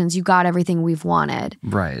 congratulations, you got everything we've wanted."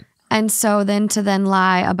 Right. And so then to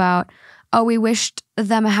lie about, "Oh, we wished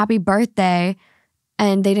them a happy birthday,"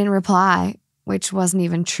 and they didn't reply, which wasn't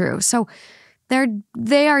even true. So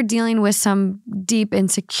they are dealing with some deep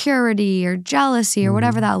insecurity or jealousy or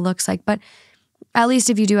whatever that looks like. But at least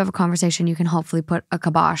if you do have a conversation, you can hopefully put a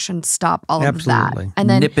kibosh and stop all of that. And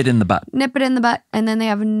then nip it in the butt. And then they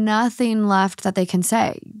have nothing left that they can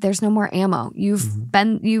say. There's no more ammo. You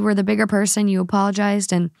were the bigger person. You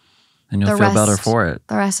apologized, and you'll feel better for it.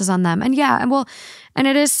 The rest is on them. And and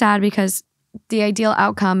it is sad because the ideal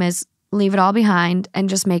outcome is leave it all behind and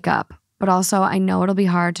just make up. But also, I know it'll be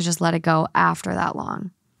hard to just let it go after that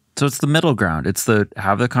long. So it's the middle ground. It's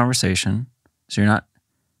have the conversation. So you're not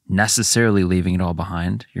necessarily leaving it all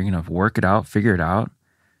behind. You're going to work it out, figure it out,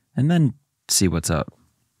 and then see what's up.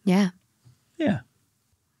 Yeah. Yeah.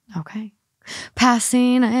 Okay.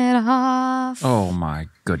 Passing it off. Oh my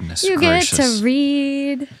goodness you gracious. Get to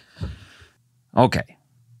read. Okay.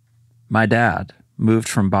 My dad moved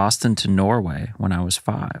from Boston to Norway when I was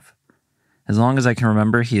 5. As long as I can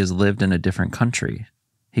remember, he has lived in a different country.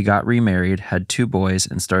 He got remarried, had 2 boys,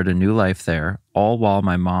 and started a new life there, all while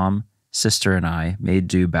my mom, sister, and I made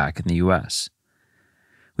do back in the U.S.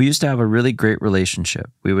 We used to have a really great relationship.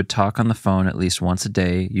 We would talk on the phone at least once a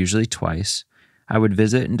day, usually twice. I would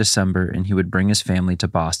visit in December, and he would bring his family to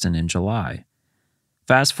Boston in July.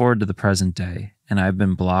 Fast forward to the present day, and I've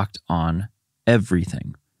been blocked on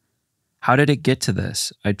everything. How did it get to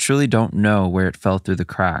this? I truly don't know where it fell through the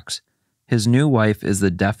cracks. His new wife is the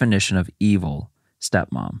definition of evil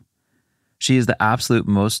stepmom. She is the absolute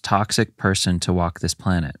most toxic person to walk this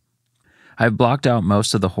planet. I've blocked out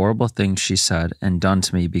most of the horrible things she said and done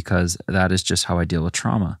to me because that is just how I deal with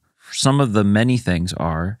trauma. Some of the many things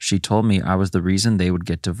are, she told me I was the reason they would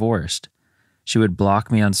get divorced. She would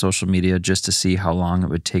block me on social media just to see how long it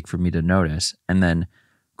would take for me to notice, and then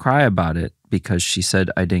cry about it because she said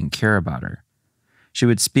I didn't care about her. She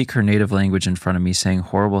would speak her native language in front of me, saying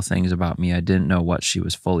horrible things about me I didn't know what she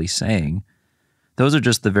was fully saying. Those are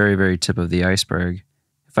just the very, very tip of the iceberg.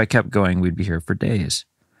 If I kept going, we'd be here for days.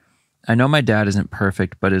 I know my dad isn't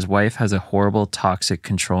perfect, but his wife has a horrible, toxic,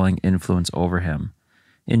 controlling influence over him.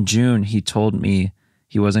 In June, he told me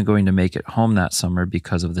He wasn't going to make it home that summer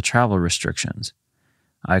because of the travel restrictions.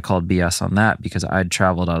 I called BS on that because I'd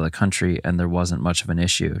traveled out of the country and there wasn't much of an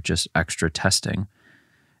issue, just extra testing.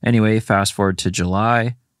 Anyway, fast forward to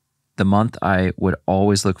July, the month I would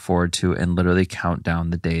always look forward to and literally count down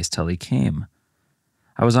the days till he came.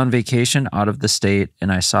 I was on vacation out of the state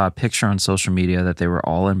and I saw a picture on social media that they were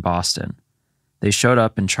all in Boston. They showed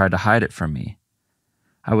up and tried to hide it from me.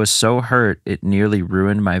 I was so hurt it nearly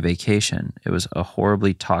ruined my vacation. It was a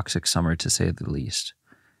horribly toxic summer to say the least.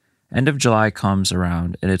 End of July comes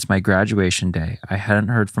around and it's my graduation day. I hadn't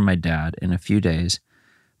heard from my dad in a few days,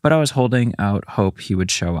 but I was holding out hope he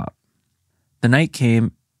would show up. The night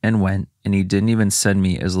came and went and he didn't even send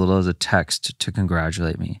me as little as a text to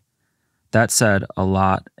congratulate me. That said a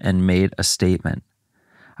lot and made a statement.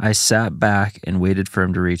 I sat back and waited for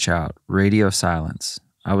him to reach out. Radio silence.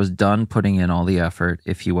 I was done putting in all the effort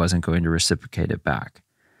if he wasn't going to reciprocate it back.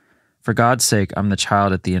 For God's sake, I'm the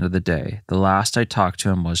child at the end of the day. The last I talked to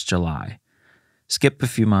him was July. Skip a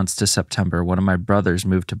few months to September, one of my brothers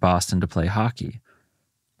moved to Boston to play hockey.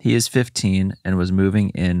 He is 15 and was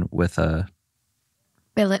moving in with a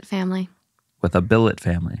Billet family.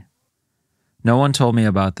 No one told me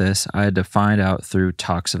about this. I had to find out through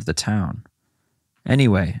talks of the town.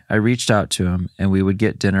 Anyway, I reached out to him and we would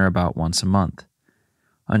get dinner about once a month.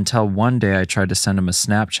 Until one day I tried to send him a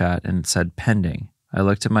Snapchat and it said pending. I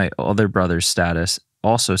looked at my other brother's status,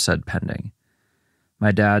 also said pending.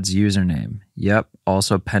 My dad's username, yep,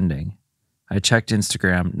 also pending. I checked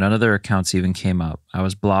Instagram, none of their accounts even came up. I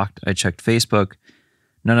was blocked. I checked Facebook,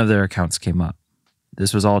 none of their accounts came up.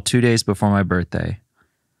 This was all 2 days before my birthday.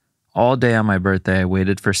 All day on my birthday, I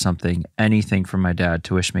waited for something, anything from my dad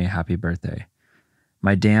to wish me a happy birthday.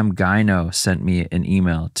 My damn gyno sent me an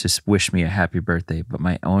email to wish me a happy birthday, but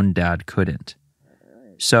my own dad couldn't.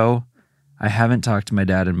 So, I haven't talked to my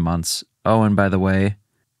dad in months. Oh, and by the way,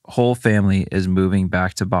 whole family is moving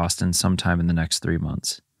back to Boston sometime in the next 3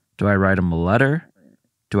 months. Do I write him a letter?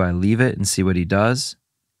 Do I leave it and see what he does?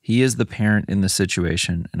 He is the parent in the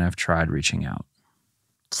situation, and I've tried reaching out.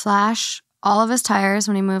 Slash all of his tires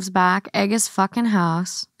when he moves back. Egg his fucking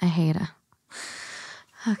house. I hate it.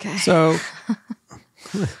 Okay. So,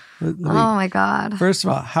 oh my God. First of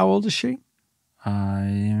all, how old is she?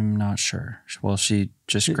 I'm not sure. Well, she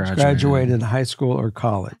just graduated. Graduated high school or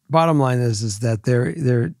college. Bottom line is that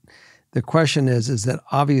the question is that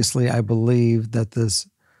obviously I believe that this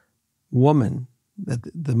woman, that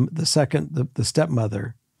the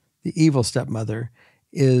stepmother, the evil stepmother,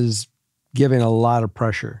 is giving a lot of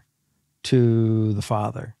pressure to the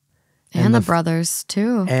father. And the brothers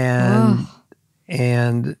too. And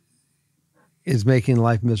is making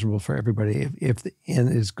life miserable for everybody. And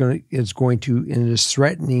is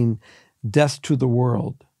threatening death to the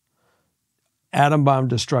world, atom bomb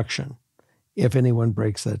destruction, if anyone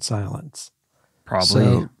breaks that silence.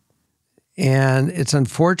 Probably. And it's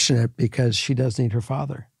unfortunate because she does need her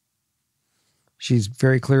father. She's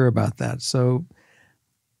very clear about that. So,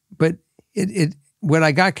 but what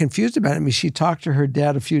I got confused about, I mean, she talked to her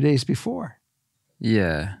dad a few days before.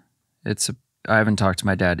 Yeah, I haven't talked to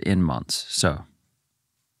my dad in months, so.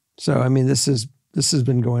 So I mean, this has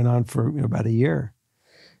been going on for about a year,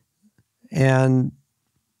 and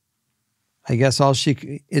I guess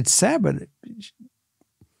it's sad, but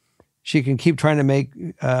she can keep trying to make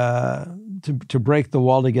to break the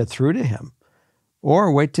wall to get through to him,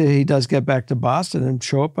 or wait till he does get back to Boston and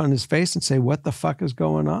show up on his face and say, "What the fuck is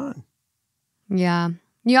going on?" Yeah,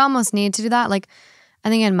 you almost need to do that. Like, I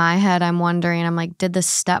think in my head, I'm wondering, I'm like, did the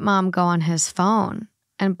stepmom go on his phone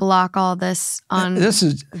and block all this on?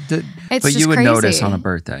 It's but you would crazy. Notice on a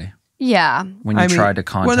birthday. Yeah. When you try to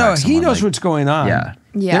contact someone. He knows what's going on. Yeah.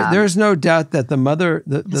 Yeah. There's no doubt that the mother,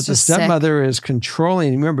 the stepmother is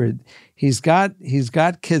controlling. Remember, he's got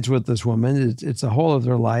kids with this woman. It's a whole of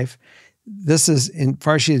their life. This is, in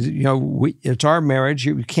far as she's, it's our marriage.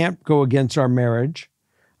 You can't go against our marriage.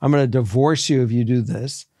 I'm going to divorce you if you do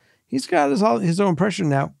this. He's got his own pressure.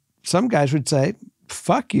 Now, some guys would say,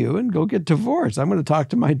 fuck you and go get divorced. I'm going to talk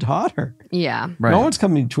to my daughter. Yeah. Right. No one's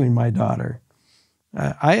coming between my daughter.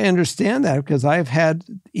 I understand that because I've had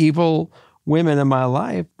evil women in my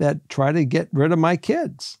life that try to get rid of my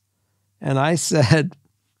kids. And I said,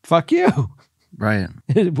 fuck you. Right.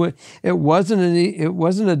 It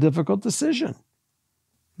wasn't a difficult decision.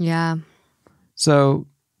 Yeah. So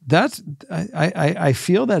I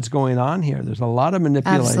feel that's going on here. There's a lot of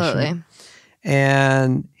manipulation. Absolutely.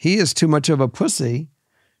 And he is too much of a pussy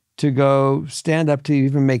to go stand up to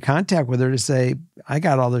even make contact with her to say, I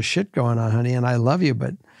got all this shit going on, honey, and I love you,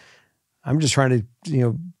 but I'm just trying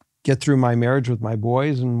to, get through my marriage with my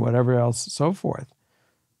boys and whatever else, so forth.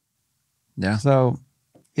 Yeah. So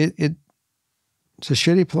it's a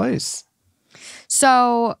shitty place.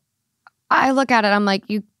 So I look at it, I'm like,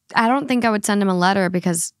 I don't think I would send him a letter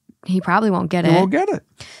because he probably won't get it. He won't get it.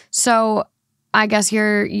 So I guess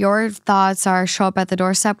your thoughts are show up at the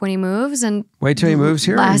doorstep when he moves and wait till he moves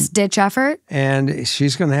here. Last ditch effort. And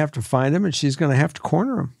she's going to have to find him and she's going to have to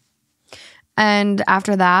corner him. And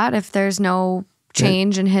after that, if there's no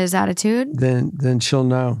change in his attitude, then she'll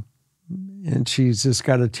know. And she's just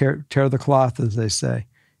got to tear the cloth, as they say.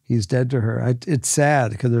 He's dead to her. It's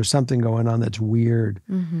sad because there's something going on that's weird.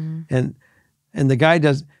 Mm-hmm. And the guy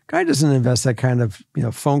doesn't invest that kind of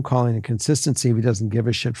phone calling and consistency if he doesn't give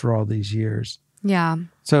a shit for all these years. Yeah.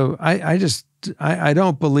 So I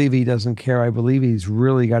don't believe he doesn't care. I believe he's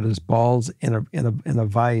really got his balls in a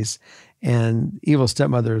vice, and evil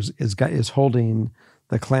stepmother is holding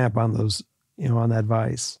the clamp on those on that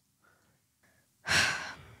vice.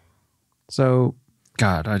 So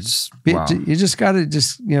God, wow. You just got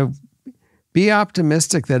to be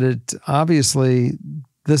optimistic that it obviously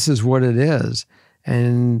this is what it is,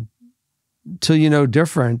 and until you know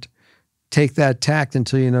different, take that tact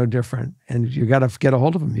until you know different, and you got to get a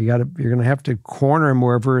hold of him. You're going to have to corner him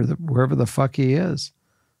wherever the fuck he is.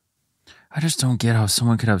 I just don't get how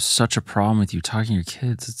someone could have such a problem with you talking to your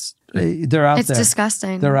kids. They're out there. It's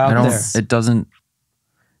disgusting. They're out there. It doesn't.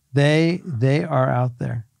 They are out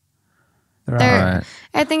there. Right.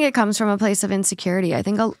 I think it comes from a place of insecurity. I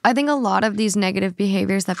think a lot of these negative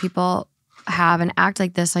behaviors that people have and act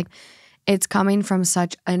like this, like it's coming from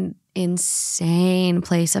such an insane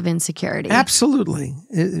place of insecurity. Absolutely.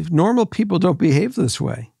 Normal people don't behave this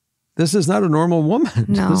way. This is not a normal woman.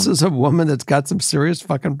 No. This is a woman that's got some serious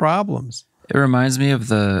fucking problems. It reminds me of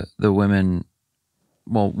the women,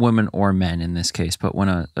 well, women or men in this case, but when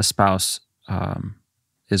a spouse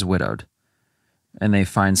is widowed and they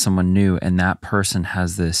find someone new and that person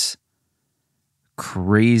has this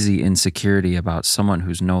crazy insecurity about someone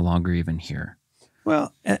who's no longer even here.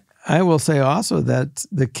 Well, I will say also that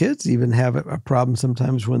the kids even have a problem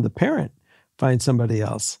sometimes when the parent finds somebody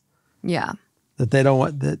else. Yeah. That they don't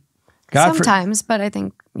want that. Sometimes, but I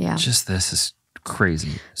think, yeah. Just this is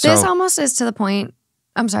crazy. This almost is to the point,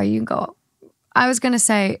 I'm sorry, you can go. I was going to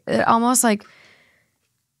say, it almost like,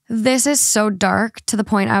 this is so dark to the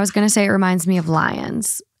point I was going to say it reminds me of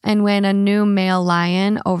lions. And when a new male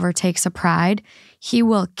lion overtakes a pride, he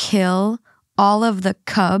will kill all of the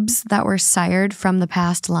cubs that were sired from the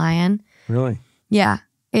past lion. Really? Yeah.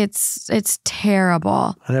 It's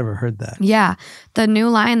terrible. I never heard that. Yeah. The new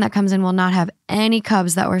lion that comes in will not have any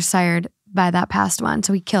cubs that were sired by that past one.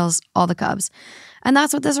 So he kills all the cubs. And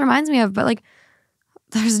that's what this reminds me of. But like,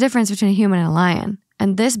 there's a difference between a human and a lion.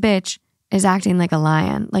 And this bitch is acting like a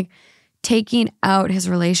lion, like taking out his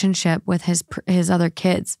relationship with his other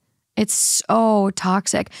kids. It's so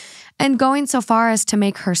toxic. And going so far as to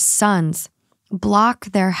make her sons block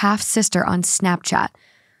their half-sister on Snapchat.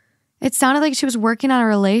 It sounded like she was working on a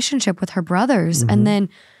relationship with her brothers and then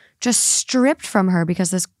just stripped from her because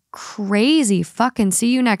this crazy fucking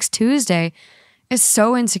see you next Tuesday is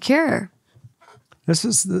so insecure. This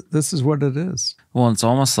is what it is. Well, it's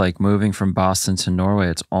almost like moving from Boston to Norway.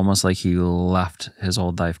 It's almost like he left his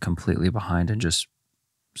old life completely behind and just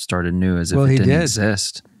started new as if it didn't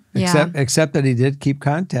exist. Except that he did keep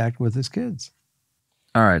contact with his kids.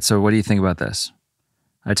 All right, so what do you think about this?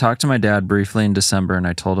 I talked to my dad briefly in December and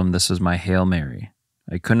I told him this was my Hail Mary.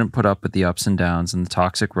 I couldn't put up with the ups and downs and the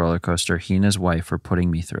toxic roller coaster he and his wife were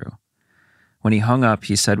putting me through. When he hung up,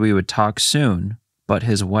 he said we would talk soon, but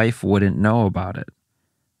his wife wouldn't know about it.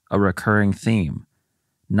 A recurring theme.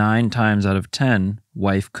 9 times out of 10,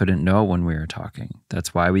 wife couldn't know when we were talking.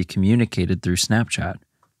 That's why we communicated through Snapchat,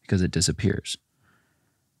 because it disappears.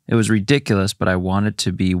 It was ridiculous, but I wanted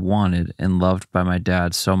to be wanted and loved by my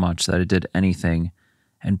dad so much that I did anything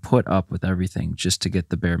and put up with everything just to get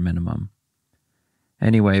the bare minimum.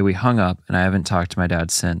 Anyway, we hung up and I haven't talked to my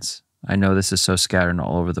dad since. I know this is so scattered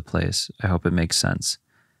all over the place. I hope it makes sense.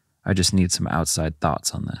 I just need some outside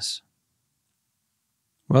thoughts on this.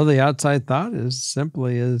 Well, the outside thought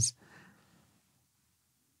is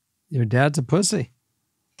your dad's a pussy.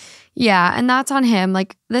 Yeah, and that's on him.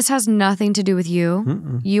 Like, this has nothing to do with you.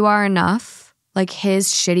 Mm-mm. You are enough. Like, his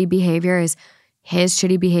shitty behavior is his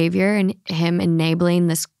shitty behavior and him enabling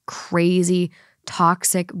this crazy,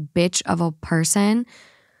 toxic bitch of a person.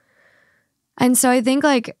 And so I think,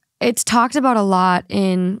 like, it's talked about a lot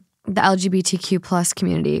in the LGBTQ plus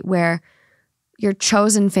community where your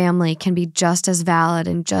chosen family can be just as valid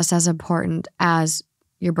and just as important as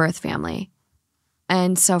your birth family.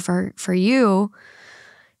 And so for you,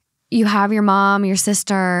 you have your mom, your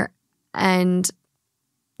sister, and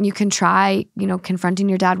you can try, confronting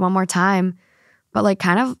your dad one more time. but like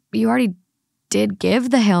kind of you already did give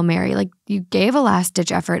the Hail Mary. Like you gave a last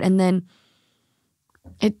ditch effort and then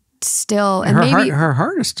it still, and her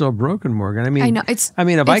heart is still broken, Morgan. I mean, I know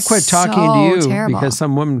if I quit talking to you terrible. because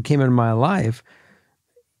some woman came into my life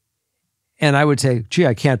and I would say, gee,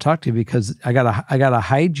 I can't talk to you because I gotta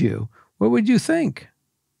hide you. What would you think?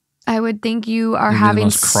 I would think you are Maybe having the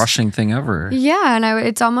most crushing thing ever. Yeah, and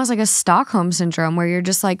it's almost like a Stockholm syndrome where you're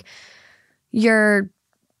just like you're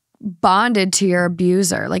bonded to your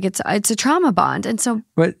abuser. Like it's a trauma bond. And so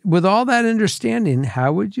But with all that understanding,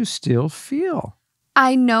 how would you still feel?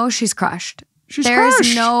 I know she's crushed. She's There's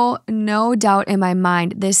crushed. no doubt in my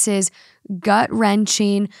mind. This is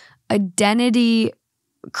gut-wrenching, identity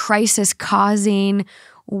crisis causing,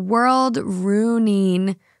 world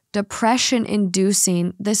ruining, depression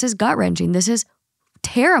inducing. This is gut-wrenching. This is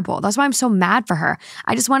terrible. That's why I'm so mad for her.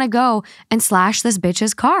 I just want to go and slash this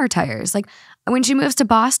bitch's car tires. Like when she moves to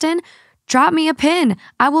Boston, drop me a pin.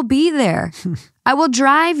 I will be there. I will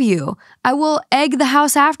drive you. I will egg the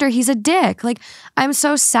house after he's a dick. Like I'm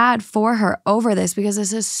so sad for her over this because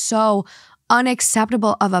this is so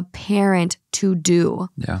unacceptable of a parent to do.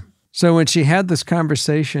 Yeah. So when she had this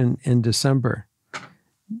conversation in December,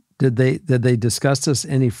 did they discuss this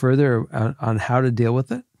any further on how to deal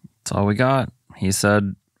with it? That's all we got. He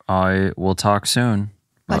said, I will talk soon.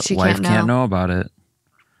 But she wife can't know. know about it.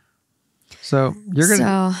 So you're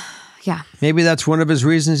gonna. So, yeah. Maybe that's one of his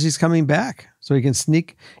reasons he's coming back, so he can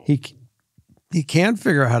sneak. He can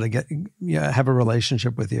figure out how to have a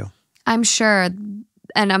relationship with you. I'm sure,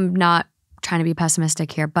 and I'm not trying to be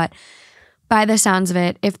pessimistic here, but by the sounds of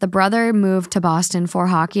it, if the brother moved to Boston for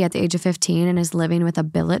hockey at the age of 15 and is living with a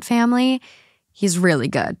billet family, he's really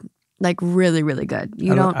good. Like really, really good.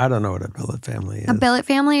 I don't know what a billet family is. A billet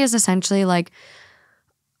family is essentially like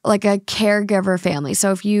a caregiver family.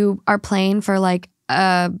 So if you are playing for like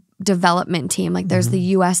a development team, like there's the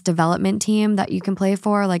U.S. development team that you can play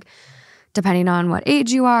for, like depending on what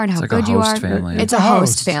age you are and how like good a you are. host family. It's a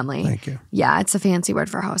host family. Thank you. Yeah, it's a fancy word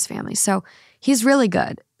for host family. So he's really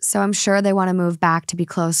good. So I'm sure they want to move back to be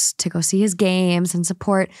close to go see his games and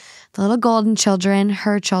support the little golden children,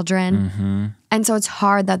 her children. Mm-hmm. And so it's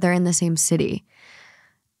hard that they're in the same city.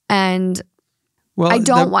 And Well, I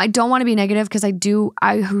don't want to be negative because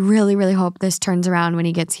I really, really hope this turns around when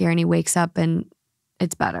he gets here and he wakes up and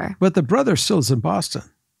it's better. But the brother still is in Boston,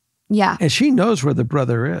 Yeah. and she knows where the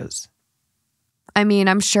brother is. I mean,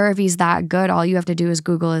 I'm sure if he's that good, all you have to do is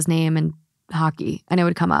Google his name and hockey and it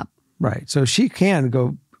would come up. Right. So she can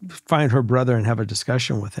go find her brother and have a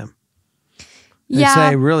discussion with him. And Yeah.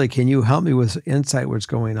 say, really, can you help me with insight what's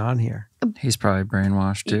going on here? He's probably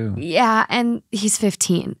brainwashed too. Yeah, and he's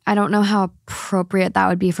 15. I don't know how appropriate that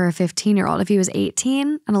would be for a 15-year-old. If he was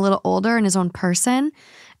 18 and a little older and his own person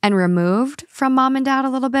and removed from mom and dad a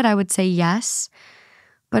little bit, I would say yes.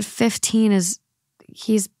 But 15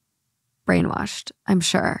 he's brainwashed, I'm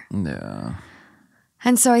sure. Yeah.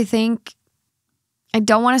 And so I think, I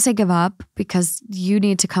don't want to say give up because you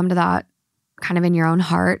need to come to that kind of in your own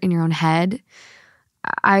heart, in your own head.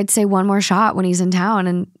 I'd say one more shot when he's in town.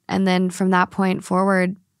 And then from that point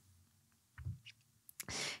forward,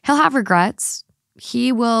 he'll have regrets.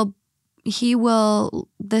 This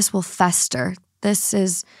will fester. This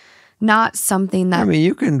is not something that. I mean,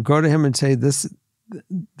 you can go to him and say, this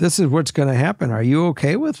is what's going to happen. Are you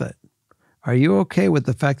okay with it? Are you okay with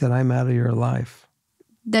the fact that I'm out of your life?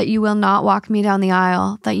 That you will not walk me down the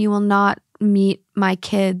aisle, that you will not meet my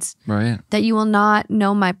kids, Right. that you will not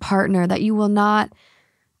know my partner, that you will not,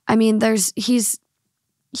 I mean,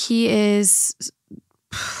 he is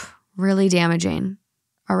really damaging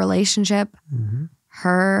our relationship,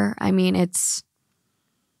 her. I mean, it's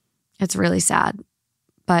really sad,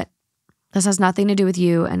 but this has nothing to do with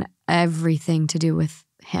you and everything to do with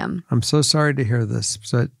him. I'm so sorry to hear this,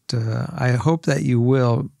 but I hope that you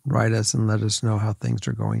will write us and let us know how things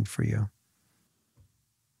are going for you.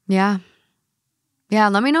 Yeah. Yeah,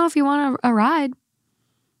 let me know if you want a ride.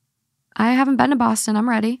 I haven't been to Boston. I'm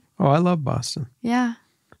ready. Oh, I love Boston. Yeah.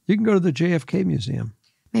 You can go to the JFK Museum.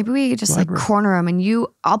 Maybe we just Library. like corner them and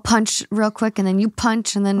I'll punch real quick and then you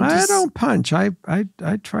punch and then I don't punch. I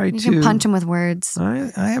try you to. can punch him with words. I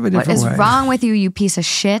have a What different is way. wrong with you, you piece of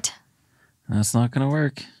shit? That's not going to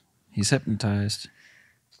work. He's hypnotized.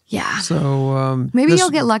 Yeah. So Maybe this- you'll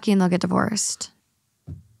get lucky and they'll get divorced.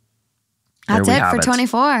 There That's we it have for it.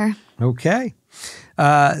 24. Okay.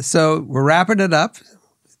 So we're wrapping it up.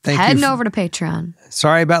 Thank you. Heading over to Patreon.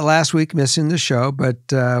 Sorry about last week missing the show, but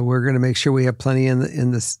we're going to make sure we have plenty in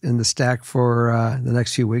the stack for the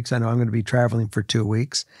next few weeks. I know I'm going to be traveling for 2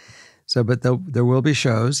 weeks, but there will be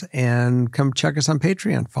shows. And come check us on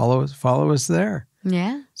Patreon. Follow us there.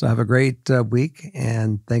 Yeah. So have a great week,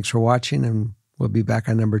 and thanks for watching, and we'll be back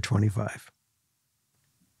on number 25.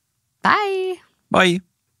 Bye. Bye.